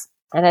else.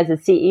 And as a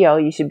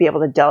CEO, you should be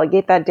able to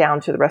delegate that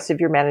down to the rest of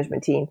your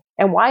management team.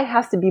 And why it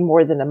has to be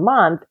more than a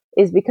month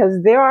is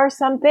because there are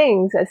some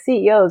things as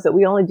CEOs that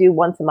we only do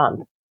once a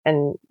month.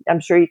 And I'm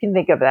sure you can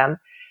think of them.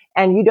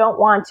 And you don't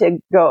want to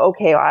go,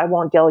 okay, I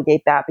won't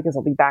delegate that because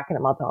I'll be back in a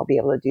month and I'll be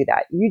able to do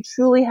that. You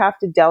truly have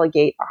to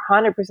delegate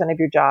 100% of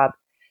your job.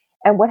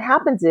 And what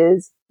happens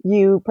is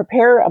you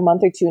prepare a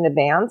month or two in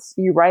advance.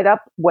 You write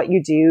up what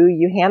you do.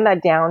 You hand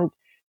that down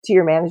to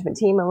your management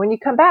team. And when you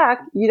come back,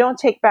 you don't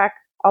take back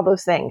all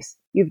those things.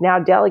 You've now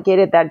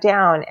delegated that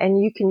down,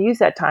 and you can use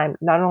that time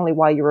not only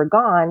while you were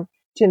gone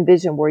to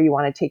envision where you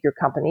want to take your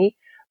company,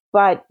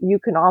 but you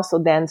can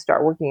also then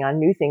start working on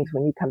new things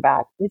when you come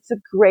back. It's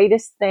the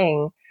greatest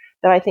thing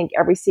that I think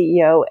every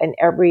CEO and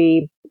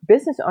every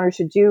business owner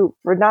should do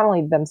for not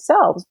only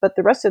themselves, but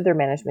the rest of their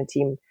management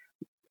team.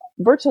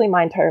 Virtually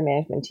my entire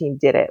management team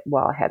did it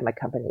while I had my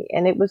company,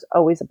 and it was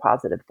always a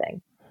positive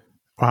thing.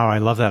 Wow, I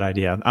love that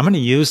idea. I'm going to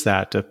use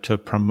that to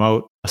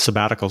promote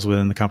sabbaticals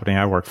within the company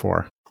I work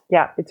for.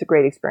 Yeah, it's a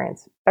great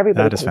experience.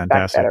 Everybody that is comes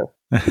fantastic.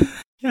 back better.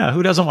 Yeah,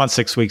 who doesn't want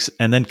 6 weeks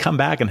and then come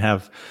back and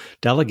have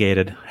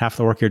delegated half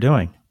the work you're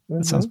doing? Mm-hmm.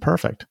 That sounds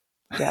perfect.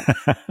 Yeah.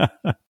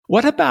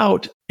 What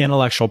about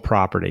intellectual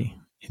property?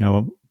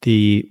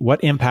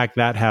 What impact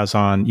that has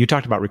on, you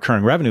talked about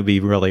recurring revenue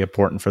being really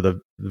important for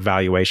the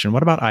valuation.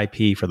 What about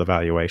IP for the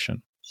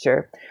valuation?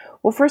 Sure.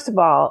 Well, first of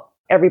all,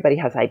 everybody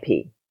has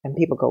IP. And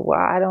people go,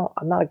 well,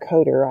 I'm not a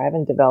coder. I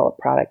haven't developed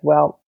product.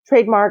 Well,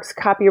 trademarks,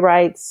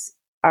 copyrights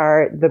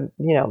are the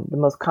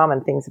most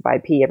common things of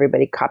IP.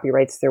 Everybody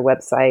copyrights their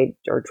website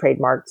or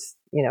trademarks,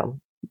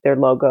 their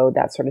logo,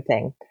 that sort of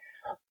thing.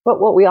 But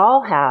what we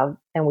all have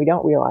and we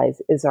don't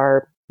realize is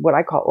our, what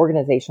I call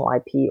organizational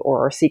IP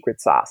or our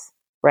secret sauce,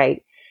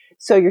 right?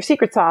 So your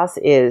secret sauce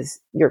is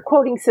your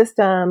quoting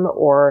system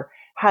or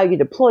how you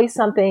deploy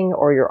something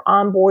or your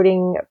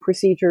onboarding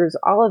procedures.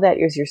 All of that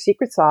is your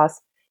secret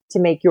sauce to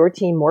make your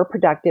team more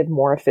productive,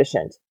 more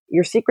efficient.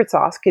 Your secret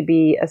sauce could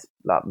be a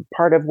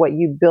part of what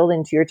you build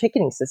into your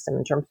ticketing system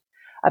in terms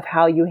of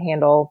how you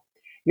handle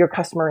your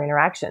customer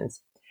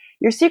interactions.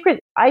 Your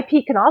secret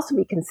IP can also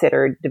be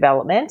considered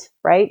development,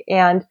 right?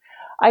 And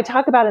I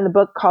talk about in the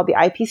book called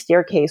the IP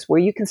Staircase,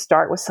 where you can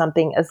start with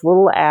something as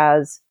little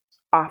as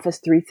Office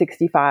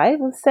 365,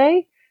 let's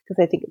say,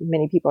 because I think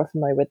many people are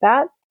familiar with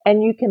that.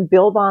 And you can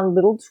build on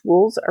little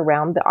tools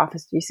around the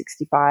Office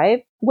 365,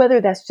 whether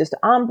that's just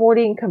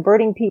onboarding,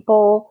 converting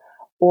people,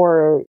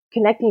 or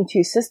connecting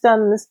to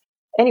systems.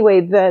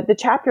 Anyway, the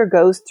chapter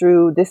goes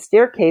through this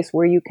staircase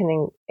where you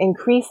can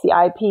increase the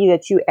IP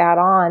that you add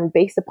on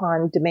based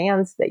upon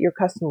demands that your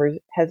customers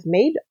has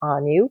made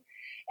on you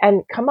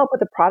and come up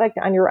with a product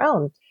on your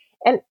own.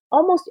 And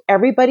almost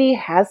everybody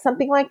has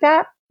something like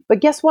that. But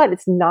guess what?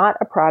 It's not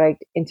a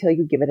product until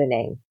you give it a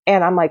name.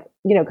 And I'm like,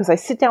 because I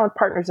sit down with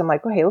partners, I'm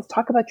like, okay, let's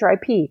talk about your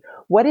IP.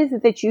 What is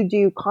it that you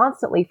do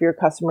constantly for your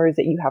customers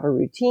that you have a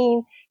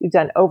routine you've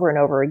done over and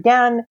over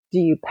again? Do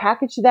you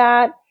package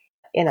that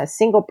in a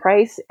single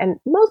price? And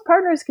most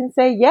partners can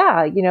say,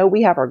 yeah,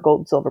 we have our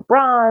gold, silver,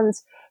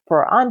 bronze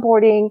for our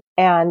onboarding.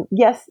 And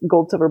yes,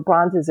 gold, silver,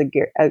 bronze is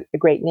a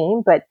great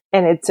name,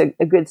 and it's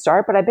a good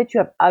start. But I bet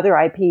you have other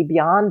IP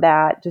beyond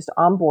that, just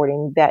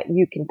onboarding, that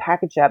you can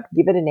package up,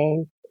 give it a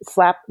name,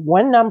 slap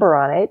one number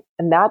on it,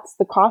 and that's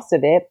the cost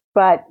of it.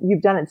 But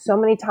you've done it so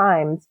many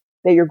times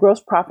that your gross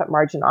profit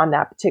margin on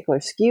that particular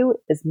SKU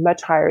is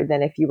much higher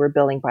than if you were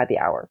billing by the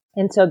hour.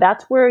 And so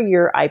that's where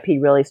your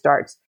IP really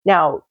starts.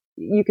 Now,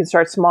 you can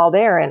start small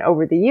there, and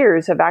over the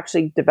years have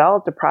actually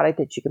developed a product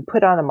that you can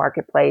put on the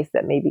marketplace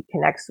that maybe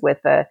connects with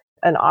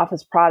an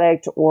Office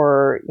product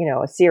or,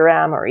 a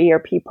CRM or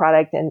ERP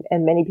product. And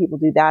many people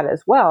do that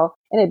as well.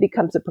 And it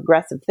becomes a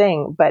progressive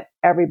thing, but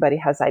everybody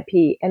has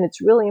IP. And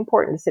it's really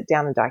important to sit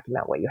down and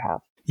document what you have.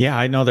 Yeah,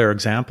 I know there are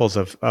examples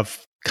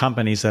of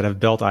companies that have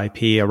built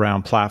IP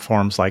around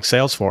platforms like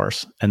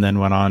Salesforce and then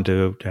went on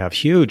to have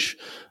huge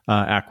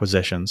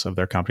acquisitions of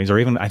their companies, or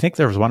even, I think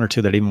there was one or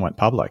two that even went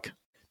public.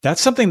 That's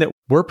something that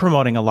we're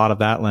promoting a lot of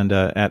that,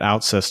 Linda, at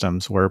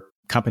OutSystems, where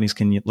companies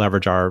can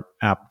leverage our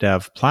app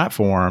dev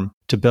platform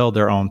to build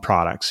their own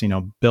products,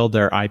 build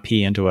their IP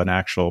into an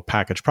actual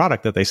packaged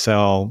product that they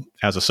sell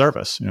as a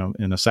service,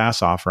 in a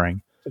SaaS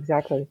offering.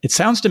 Exactly. It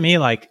sounds to me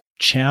like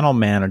channel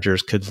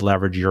managers could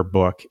leverage your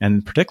book,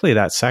 and particularly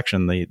that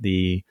section,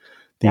 the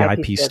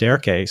IP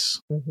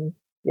staircase,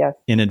 yes,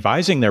 in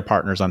advising their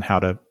partners on how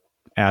to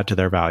add to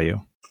their value?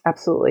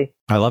 Absolutely.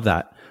 I love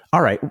that.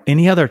 All right.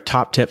 Any other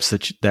top tips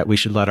that we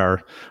should let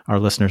our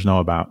listeners know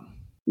about?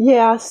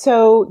 Yeah.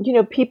 So,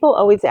 people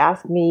always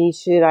ask me,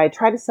 should I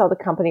try to sell the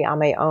company on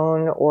my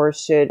own, or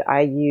should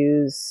I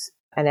use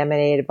an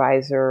M&A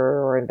advisor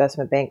or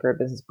investment banker or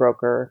business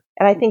broker?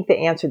 And I think the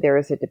answer there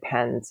is it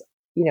depends.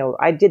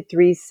 I did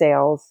 3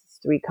 sales,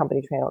 3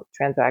 company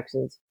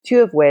transactions,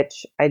 2 of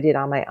which I did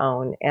on my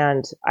own.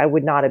 And I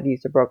would not have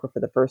used a broker for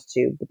the first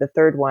 2, but the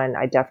third one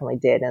I definitely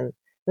did. And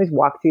let me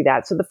walk through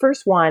that. So the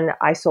first one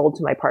I sold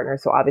to my partner.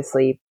 So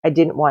obviously I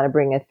didn't want to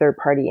bring a third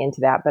party into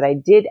that, but I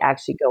did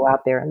actually go out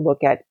there and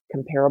look at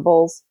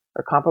comparables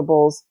or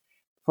comparables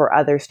for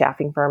other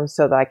staffing firms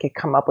so that I could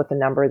come up with a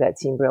number that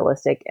seemed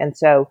realistic. And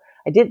so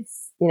I did,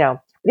 I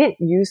didn't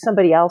use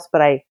somebody else,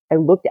 but I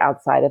looked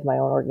outside of my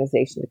own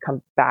organization to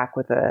come back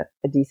with a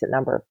decent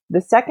number. The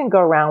second go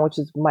around, which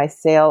is my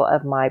sale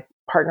of my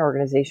partner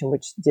organization,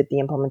 which did the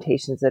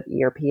implementations of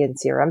ERP and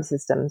CRM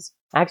systems,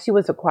 actually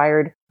was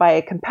acquired by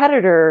a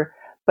competitor,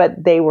 but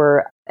they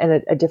were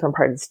in a different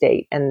part of the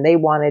state and they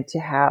wanted to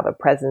have a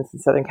presence in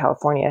Southern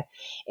California.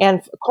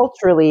 And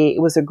culturally,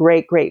 it was a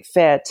great, great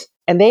fit.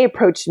 And they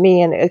approached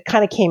me and it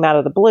kind of came out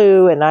of the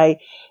blue. And I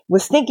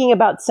was thinking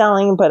about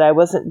selling, but I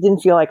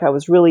didn't feel like I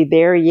was really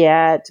there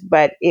yet.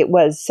 But it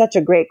was such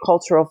a great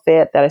cultural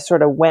fit that I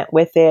sort of went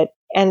with it.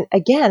 And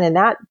again, in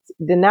that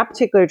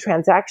particular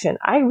transaction,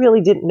 I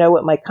really didn't know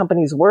what my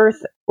company's what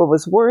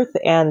was worth.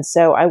 And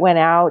so I went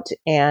out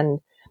and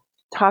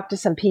talked to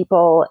some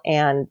people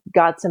and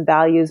got some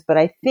values. But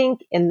I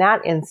think in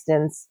that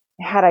instance,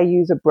 had I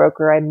used a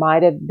broker, I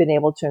might have been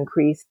able to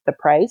increase the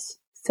price.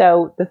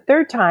 So the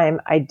third time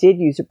I did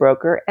use a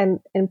broker, and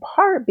in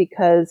part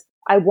because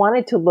I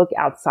wanted to look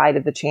outside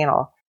of the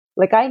channel.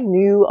 Like I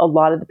knew a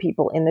lot of the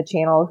people in the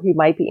channel who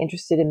might be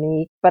interested in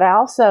me, but I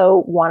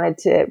also wanted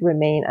to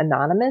remain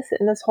anonymous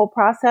in this whole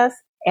process.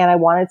 And I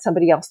wanted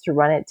somebody else to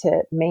run it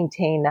to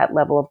maintain that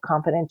level of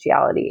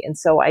confidentiality. And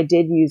so I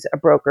did use a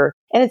broker.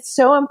 And it's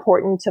so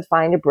important to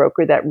find a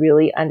broker that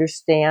really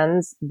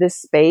understands this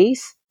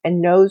space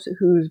and knows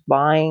who's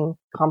buying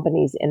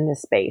companies in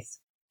this space.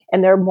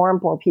 And there are more and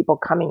more people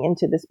coming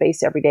into the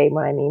space every day.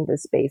 When I mean the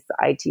space, the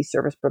IT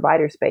service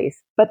provider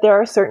space, but there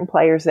are certain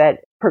players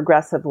that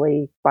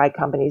progressively buy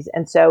companies.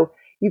 And so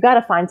you got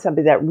to find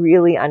somebody that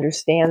really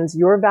understands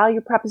your value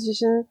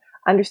proposition,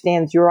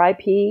 understands your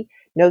IP,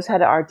 knows how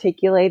to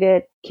articulate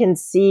it, can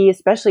see,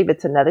 especially if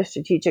it's another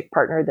strategic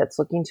partner that's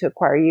looking to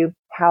acquire you,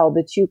 how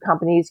the 2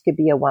 companies could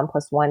be a 1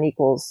 + 1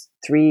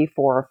 = 3,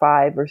 4, or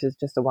 5 versus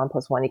just a 1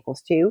 + 1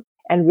 = 2,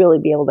 and really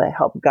be able to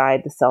help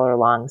guide the seller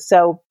along.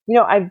 So,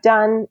 I've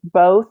done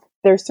both.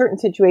 There are certain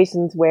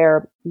situations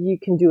where you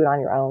can do it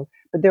on your own,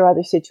 but there are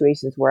other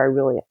situations where I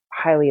really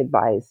highly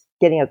advise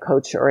getting a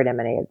coach or an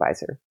M&A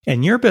advisor.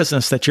 In your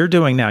business that you're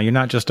doing now, you're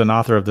not just an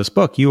author of this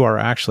book, you are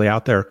actually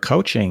out there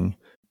coaching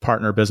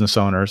partner business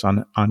owners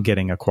on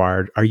getting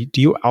acquired.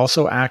 Do you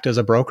also act as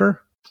a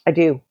broker? I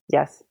do,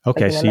 yes.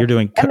 Okay, so you're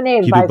doing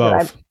M&A you do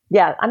both.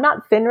 I'm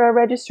not FINRA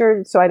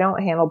registered, so I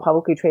don't handle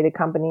publicly traded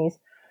companies.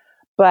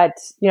 But,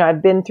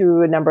 I've been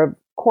through a number of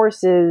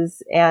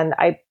courses and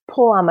I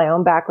pull on my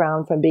own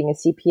background from being a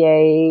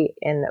CPA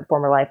in a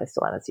former life. I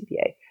still am a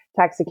CPA,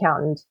 tax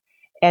accountant,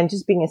 and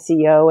just being a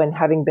CEO and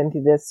having been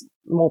through this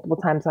multiple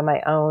times on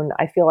my own,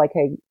 I feel like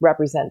I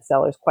represent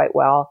sellers quite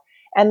well.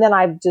 And then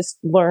I've just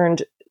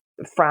learned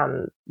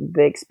from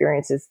the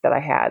experiences that I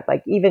had.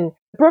 Like even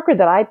the broker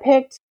that I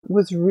picked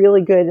was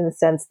really good in the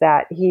sense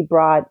that he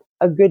brought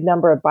a good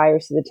number of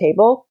buyers to the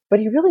table, but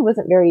he really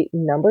wasn't very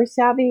number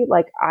savvy.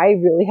 Like I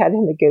really had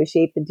to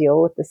negotiate the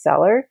deal with the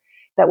seller.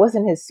 That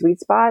wasn't his sweet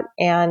spot.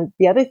 And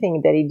the other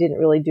thing that he didn't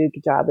really do a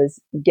good job is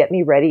get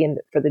me ready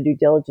for the due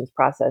diligence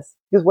process.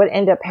 Because what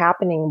ended up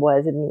happening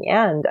was in the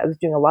end, I was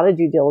doing a lot of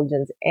due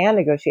diligence and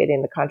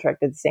negotiating the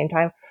contract at the same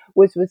time,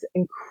 which was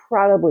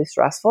incredibly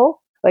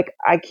stressful. Like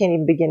I can't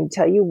even begin to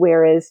tell you.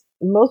 Whereas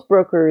most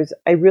brokers,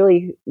 I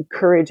really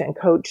encourage and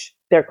coach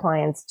their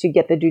clients to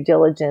get the due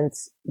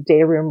diligence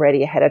data room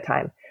ready ahead of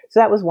time. So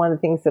that was one of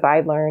the things that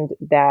I learned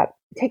that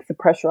takes the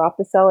pressure off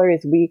the seller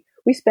is we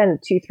spend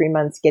 2-3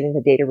 months getting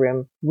the data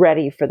room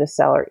ready for the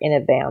seller in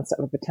advance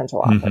of a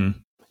potential offer.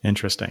 Mm-hmm.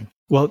 Interesting.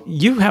 Well,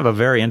 you have a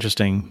very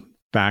interesting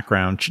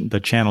background,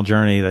 the channel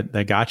journey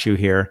that got you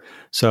here.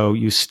 So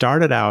you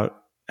started out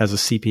as a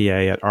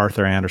CPA at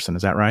Arthur Andersen.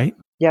 Is that right?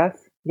 Yes.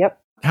 Yep.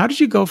 How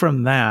did you go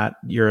from that,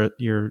 you're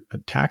a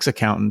tax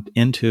accountant,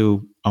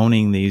 into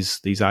owning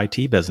these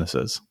IT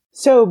businesses?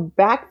 So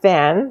back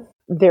then,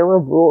 there were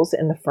rules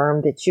in the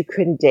firm that you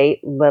couldn't date,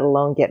 let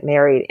alone get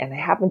married. And I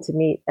happened to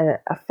meet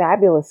a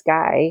fabulous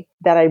guy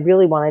that I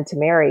really wanted to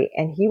marry.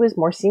 And he was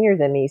more senior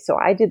than me. So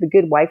I did the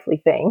good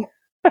wifely thing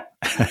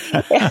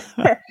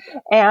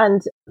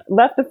and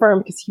left the firm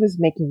because he was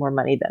making more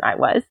money than I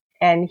was.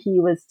 And he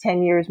was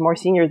 10 years more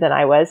senior than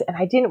I was. And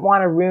I didn't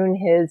want to ruin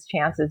his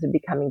chances of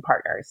becoming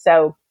partners.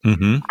 So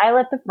I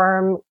left the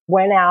firm,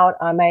 went out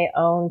on my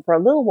own for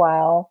a little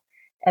while,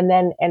 and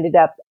then ended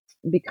up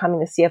becoming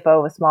the CFO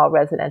of a small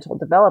residential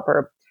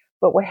developer.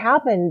 But what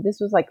happened, this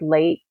was like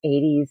late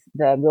 80s,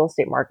 the real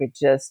estate market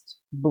just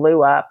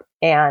blew up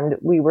and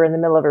we were in the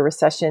middle of a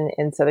recession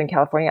in Southern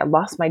California. I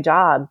lost my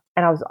job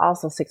and I was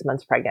also 6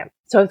 months pregnant.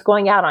 So I was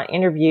going out on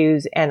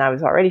interviews and I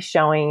was already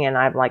showing and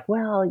I'm like,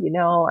 well,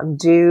 I'm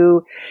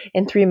due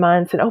in 3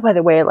 months. And oh, by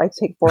the way, I'd like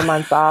to take 4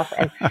 months off.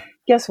 And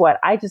guess what?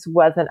 I just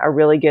wasn't a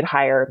really good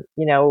hire,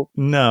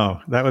 No,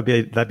 that'd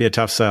be a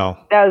tough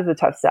sell. That was a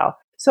tough sell.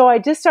 So I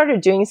just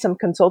started doing some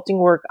consulting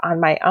work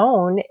on my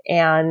own.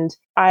 And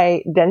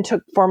I then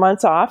took 4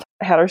 months off,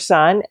 had our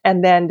son,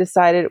 and then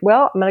decided,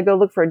 well, I'm going to go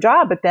look for a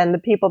job. But then the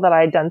people that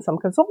I had done some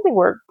consulting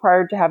work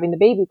prior to having the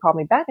baby called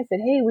me back and said,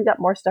 hey, we got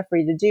more stuff for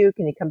you to do.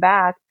 Can you come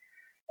back?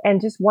 And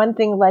just one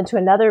thing led to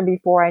another.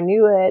 Before I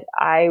knew it,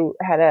 I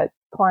had a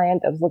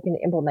client that was looking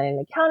to implement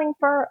an accounting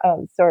firm,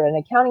 sort of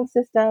an accounting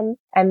system.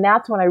 And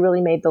that's when I really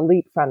made the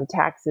leap from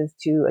taxes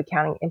to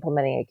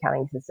implementing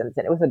accounting systems.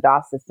 And it was a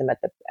DOS system at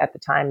the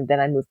time. Then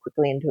I moved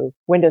quickly into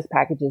Windows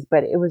packages,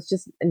 but it was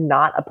just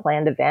not a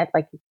planned event.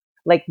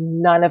 Like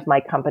none of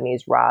my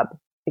companies, Rob.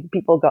 Like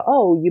people go,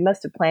 oh, you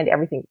must have planned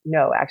everything.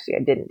 No, actually,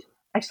 I didn't.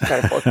 I actually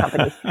started 4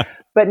 companies,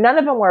 but none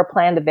of them were a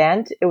planned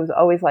event. It was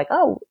always like,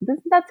 oh,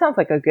 that sounds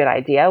like a good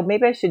idea.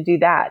 Maybe I should do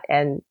that.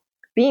 And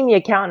being the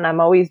accountant, I'm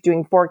always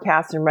doing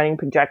forecasts and running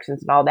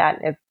projections and all that.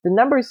 And if the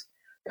numbers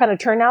kind of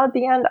turn out at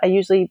the end, I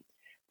usually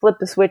flip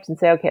the switch and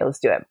say, okay, let's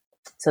do it.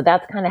 So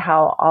that's kind of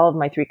how all of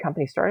my 3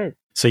 companies started.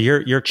 So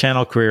your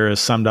channel career is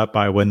summed up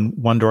by when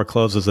one door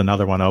closes,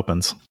 another one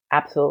opens.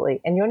 Absolutely.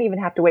 And you don't even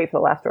have to wait for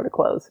the last door to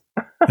close.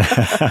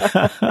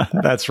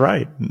 That's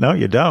right. No,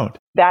 you don't.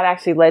 That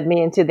actually led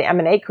me into the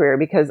M&A career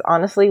because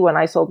honestly, when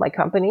I sold my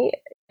company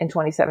in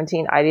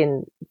 2017, I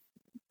didn't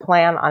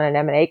plan on an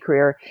M&A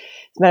career.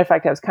 As a matter of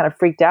fact, I was kind of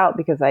freaked out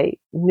because I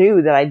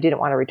knew that I didn't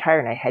want to retire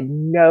and I had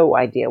no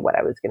idea what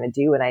I was going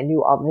to do. And I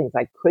knew all the things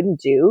I couldn't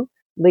do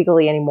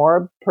legally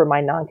anymore per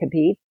my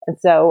non-compete. And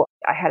so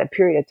I had a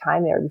period of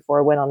time there before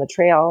I went on the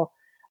trail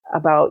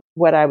about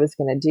what I was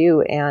going to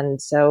do.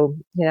 And so,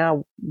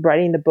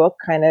 writing the book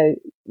kind of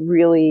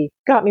really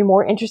got me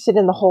more interested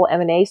in the whole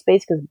M&A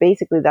space because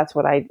basically that's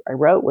what I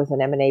wrote was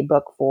an M&A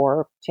book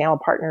for channel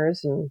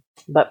partners,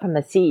 but from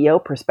the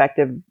CEO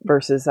perspective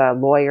versus a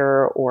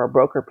lawyer or a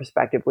broker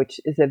perspective, which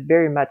is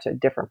very much a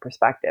different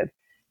perspective.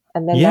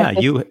 And then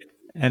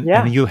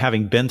you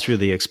having been through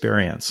the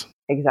experience.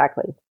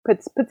 Exactly.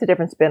 Puts a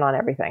different spin on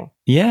everything.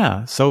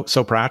 Yeah. So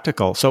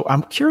practical. So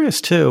I'm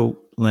curious too,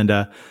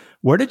 Linda,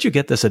 where did you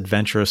get this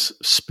adventurous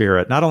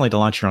spirit, not only to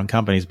launch your own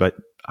companies, but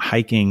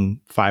hiking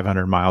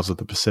 500 miles of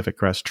the Pacific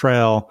Crest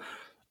Trail,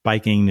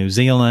 biking New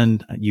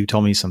Zealand? You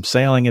told me some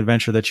sailing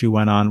adventure that you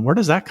went on. Where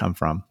does that come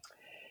from?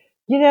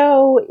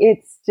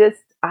 It's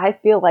just, I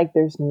feel like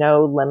there's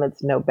no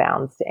limits, no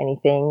bounds to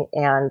anything.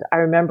 And I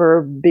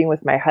remember being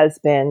with my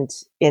husband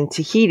in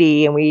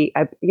Tahiti and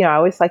I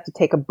always like to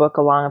take a book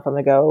along if I'm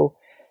going to go.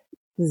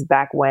 This is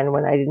back when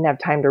I didn't have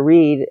time to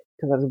read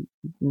because I was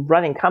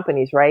running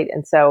companies, right?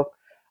 And so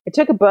I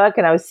took a book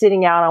and I was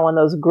sitting out on one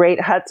of those great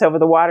huts over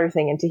the water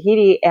thing in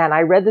Tahiti. And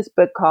I read this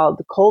book called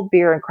The Cold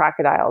Beer and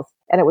Crocodiles.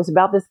 And it was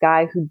about this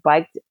guy who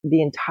biked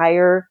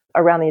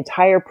around the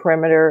entire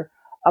perimeter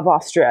of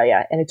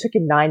Australia. And it took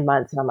him 9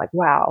 months. And I'm like,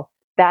 wow,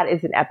 that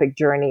is an epic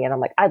journey. And I'm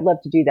like, I'd love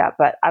to do that,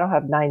 but I don't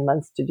have 9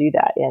 months to do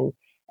that. And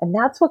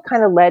that's what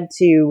kind of led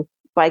to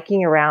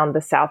biking around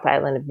the South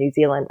Island of New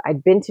Zealand.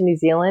 I'd been to New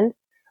Zealand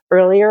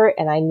earlier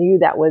and I knew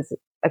that was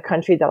a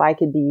country that I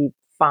could be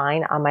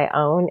fine on my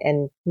own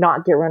and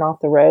not get run off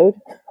the road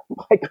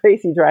by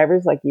crazy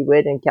drivers like you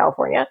would in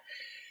California.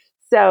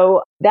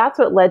 So that's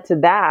what led to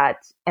that.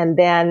 And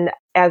then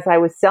as I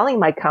was selling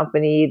my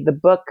company, the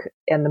book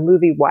and the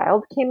movie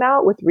Wild came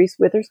out with Reese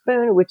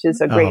Witherspoon, which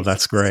is a great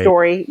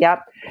story.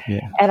 Yep. Yeah.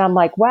 And I'm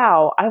like,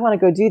 wow, I want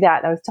to go do that.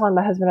 And I was telling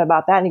my husband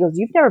about that. And he goes,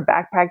 you've never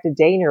backpacked a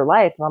day in your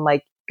life. And I'm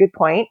like, good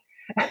point.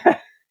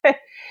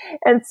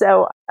 And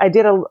so I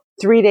did a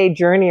 3-day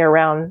journey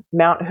around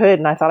Mount Hood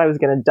and I thought I was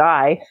going to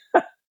die.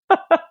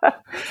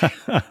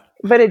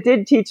 But it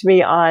did teach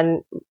me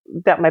on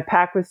that my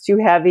pack was too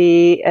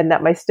heavy and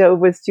that my stove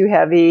was too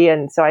heavy.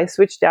 And so I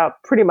switched out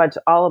pretty much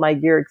all of my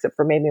gear except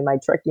for maybe my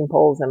trekking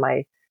poles and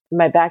my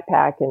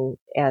backpack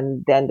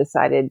and then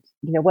decided,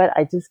 you know what,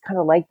 I just kind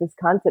of like this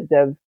concept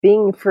of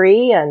being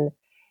free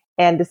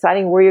and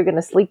deciding where you're going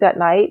to sleep that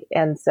night.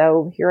 And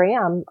so here I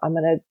am. I'm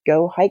going to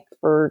go hike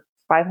for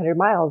 500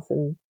 miles.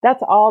 And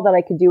that's all that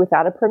I could do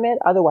without a permit.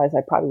 Otherwise,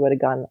 I probably would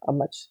have gone a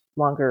much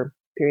longer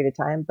period of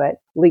time. But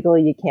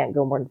legally, you can't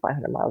go more than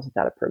 500 miles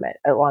without a permit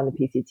along the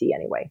PCT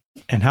anyway.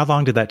 And how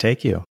long did that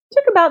take you? It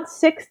took about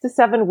 6 to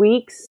 7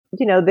 weeks.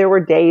 There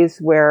were days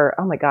where,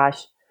 oh my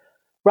gosh,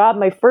 Rob,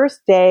 my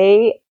first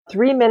day,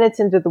 3 minutes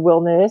into the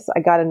wilderness,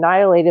 I got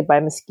annihilated by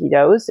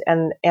mosquitoes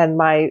and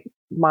my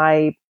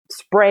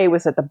spray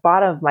was at the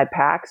bottom of my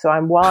pack. So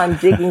while I'm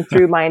digging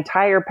through my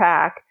entire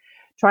pack,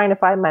 trying to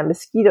find my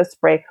mosquito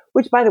spray,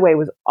 which by the way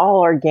was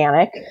all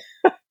organic.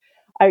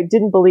 I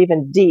didn't believe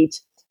in DEET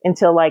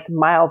until like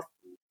mile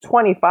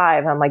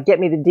 25. I'm like, get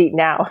me the DEET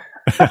now.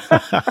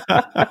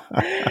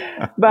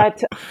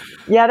 But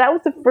yeah, that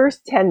was the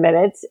first 10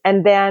 minutes.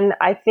 And then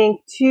I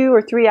think 2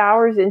 or 3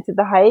 hours into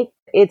the hike,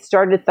 it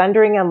started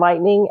thundering and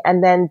lightning,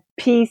 and then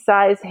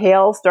pea-sized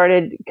hail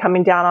started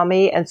coming down on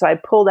me. And so I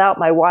pulled out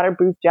my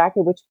waterproof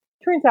jacket, which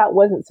turns out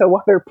wasn't so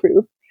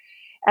waterproof.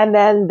 And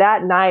then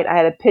that night I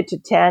had to pitch a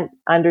tent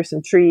under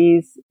some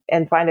trees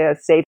and find a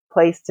safe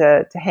place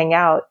to hang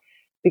out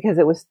because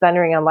it was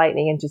thundering and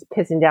lightning and just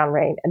pissing down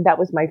rain. And that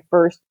was my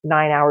first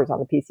 9 hours on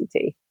the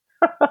PCT.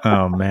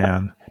 Oh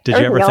man. Did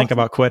you ever think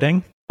about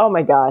quitting? Oh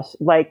my gosh.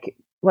 Like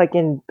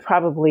in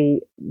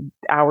probably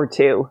hour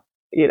 2,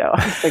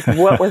 I was like,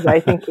 what was I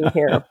thinking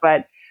here?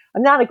 But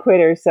I'm not a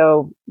quitter.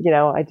 So,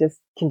 I just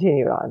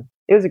continued on.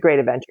 It was a great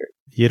adventure.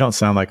 You don't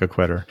sound like a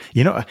quitter.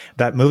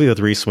 That movie with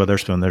Reese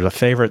Witherspoon,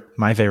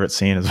 my favorite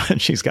scene is when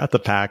she's got the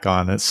pack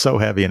on. It's so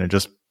heavy and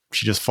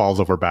she just falls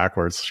over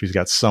backwards. She's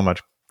got so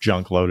much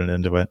junk loaded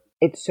into it.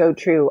 It's so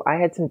true. I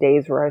had some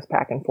days where I was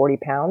packing 40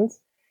 pounds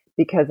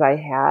because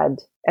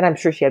and I'm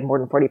sure she had more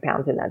than 40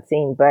 pounds in that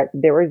scene, but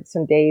there were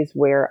some days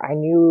where I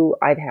knew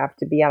I'd have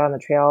to be out on the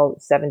trail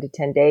 7 to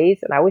 10 days.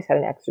 And I always had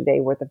an extra day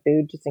worth of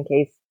food just in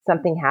case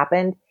something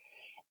happened.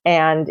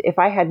 And if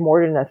I had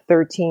more than a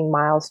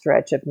 13-mile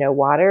stretch of no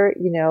water,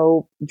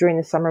 during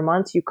the summer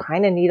months, you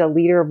kind of need a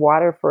liter of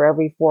water for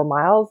every 4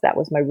 miles. That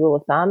was my rule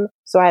of thumb.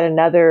 So I had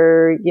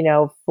another,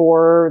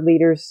 4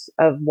 liters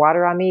of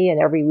water on me,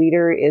 and every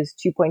liter is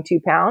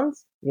 2.2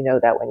 pounds. You know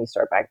that when you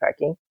start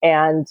backpacking.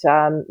 And so,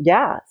 I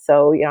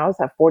was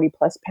at 40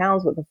 plus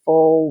pounds with a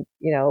full,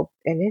 and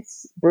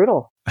it's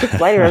brutal. It's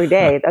lighter every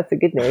day. That's the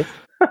good news.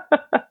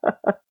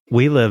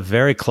 We live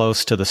very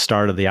close to the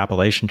start of the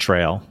Appalachian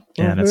Trail.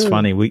 And It's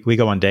funny, we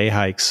go on day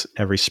hikes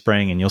every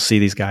spring, and you'll see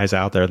these guys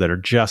out there that are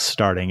just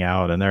starting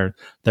out, and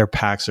their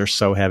packs are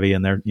so heavy,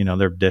 and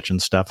they're ditching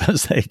stuff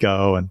as they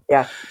go. And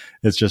yeah,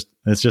 it's just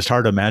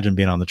hard to imagine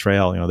being on the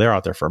trail. They're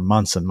out there for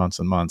months and months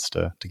and months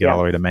to get all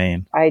the way to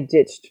Maine. I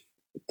ditched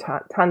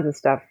tons of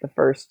stuff the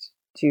first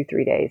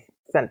 2-3 days,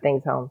 sent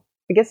things home.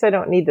 I guess I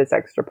don't need this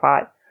extra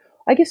pot.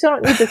 I guess I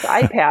don't need this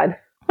iPad.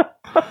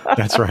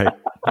 That's right.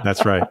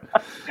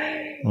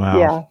 Wow.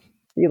 Yeah,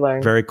 you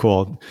learn. Very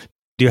cool.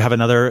 Do you have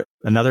another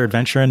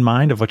adventure in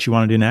mind of what you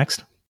want to do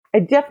next? I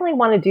definitely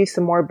want to do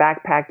some more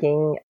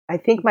backpacking. I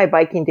think my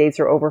biking days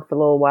are over for a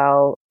little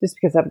while just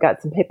because I've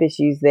got some hip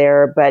issues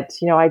there. But,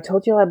 I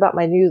told you about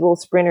my new little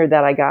Sprinter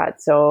that I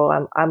got. So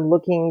I'm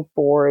looking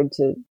forward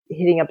to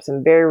hitting up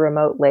some very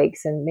remote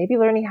lakes and maybe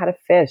learning how to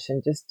fish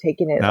and just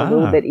taking it a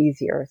little bit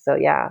easier. So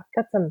yeah,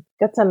 got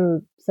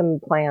some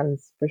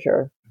plans for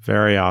sure.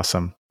 Very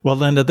awesome. Well,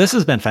 Linda, this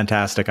has been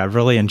fantastic. I've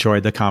really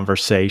enjoyed the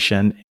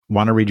conversation.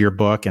 Want to read your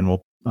book, and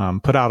we'll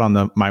put out on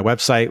my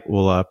website.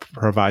 We'll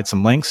provide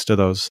some links to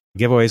those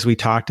giveaways we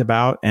talked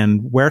about.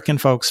 And where can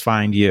folks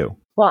find you?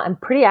 Well, I'm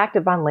pretty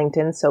active on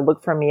LinkedIn, so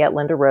look for me at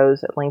Linda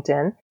Rose at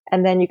LinkedIn.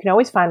 And then you can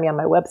always find me on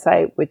my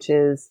website, which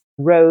is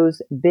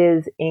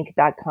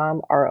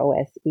rosebizinc.com,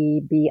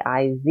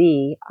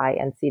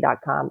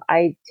 ROSEBIZINC.com.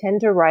 I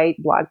tend to write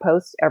blog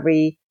posts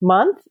every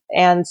month.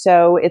 And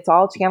so it's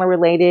all channel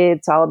related.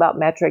 It's all about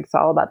metrics,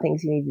 all about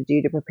things you need to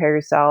do to prepare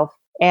yourself.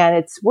 And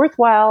it's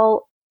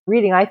worthwhile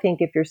reading, I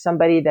think, if you're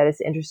somebody that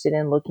is interested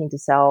in looking to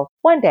sell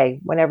one day,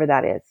 whenever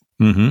that is.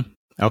 Mm-hmm.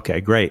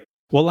 Okay, great.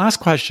 Well, last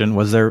question.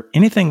 Was there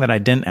anything that I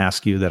didn't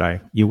ask you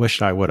that you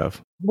wished I would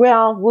have?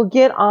 Well, we'll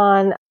get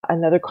on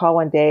another call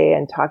one day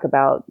and talk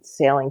about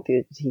sailing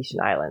through the Tahitian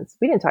Islands.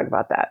 We didn't talk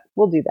about that.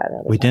 We'll do that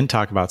another time. We didn't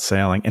talk about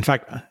sailing. In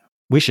fact,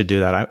 we should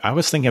do that. I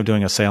was thinking of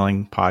doing a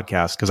sailing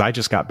podcast because I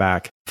just got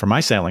back from my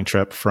sailing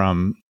trip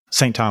from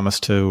St. Thomas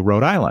to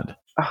Rhode Island.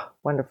 Oh,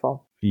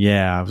 wonderful.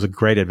 Yeah, it was a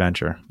great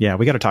adventure. Yeah,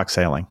 we got to talk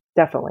sailing.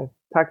 Definitely.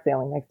 Talk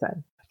sailing next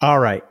time. All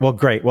right. Well,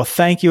 great. Well,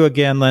 thank you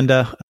again,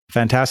 Linda.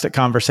 Fantastic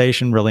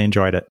conversation. Really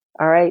enjoyed it.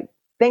 All right.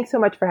 Thanks so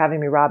much for having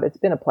me, Rob. It's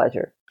been a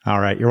pleasure.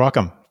 All right. You're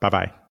welcome.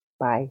 Bye-bye.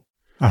 Bye.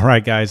 All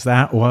right, guys.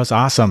 That was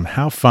awesome.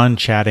 How fun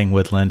chatting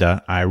with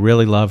Linda. I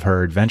really love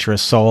her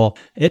adventurous soul.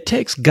 It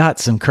takes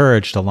guts and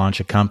courage to launch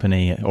a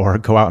company or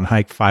go out and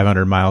hike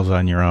 500 miles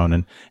on your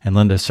own. And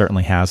Linda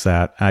certainly has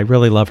that. I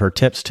really love her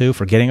tips too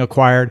for getting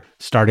acquired,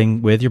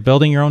 starting with you're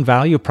building your own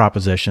value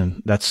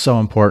proposition. That's so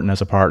important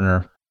as a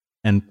partner.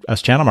 And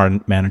as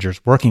channel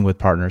managers, working with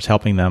partners,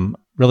 helping them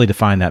really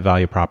define that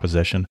value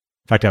proposition.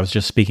 In fact, I was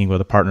just speaking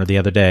with a partner the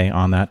other day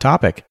on that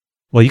topic.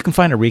 Well, you can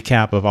find a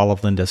recap of all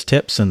of Linda's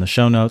tips in the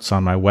show notes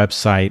on my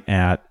website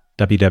at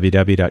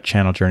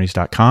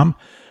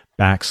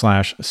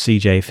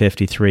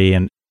www.channeljourneys.com/CJ53.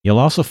 And you'll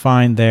also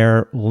find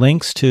there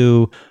links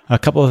to a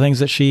couple of things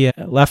that she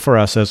left for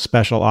us as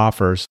special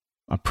offers.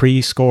 A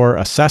pre-score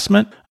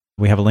assessment.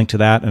 We have a link to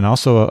that, and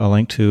also a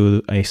link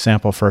to a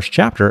sample first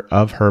chapter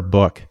of her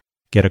book,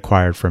 Get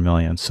Acquired for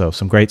Millions. So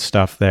some great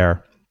stuff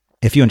there.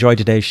 If you enjoyed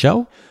today's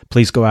show,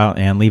 please go out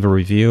and leave a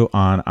review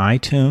on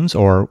iTunes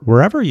or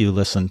wherever you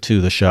listen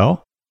to the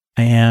show.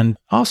 And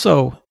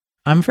also,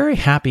 I'm very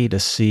happy to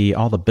see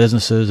all the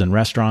businesses and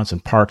restaurants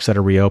and parks that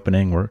are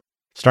reopening. We're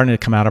starting to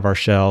come out of our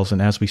shells.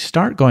 And as we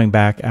start going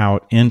back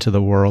out into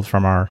the world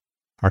from our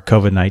our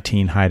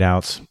COVID-19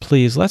 hideouts,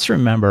 please, let's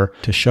remember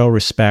to show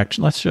respect.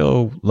 Let's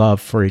show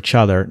love for each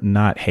other,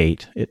 not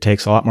hate. It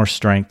takes a lot more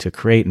strength to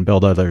create and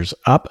build others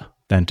up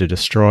than to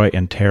destroy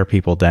and tear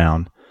people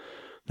down.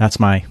 That's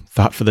my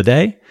thought for the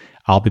day.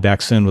 I'll be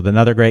back soon with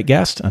another great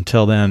guest.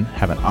 Until then,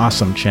 have an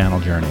awesome channel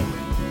journey.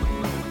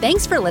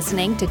 Thanks for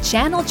listening to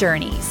Channel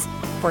Journeys.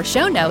 For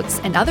show notes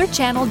and other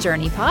Channel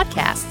Journey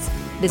podcasts,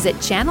 visit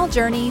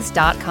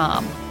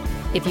channeljourneys.com.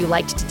 If you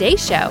liked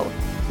today's show,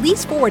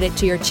 please forward it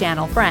to your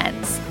channel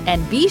friends.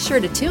 And be sure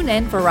to tune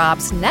in for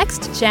Rob's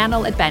next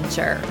channel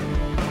adventure.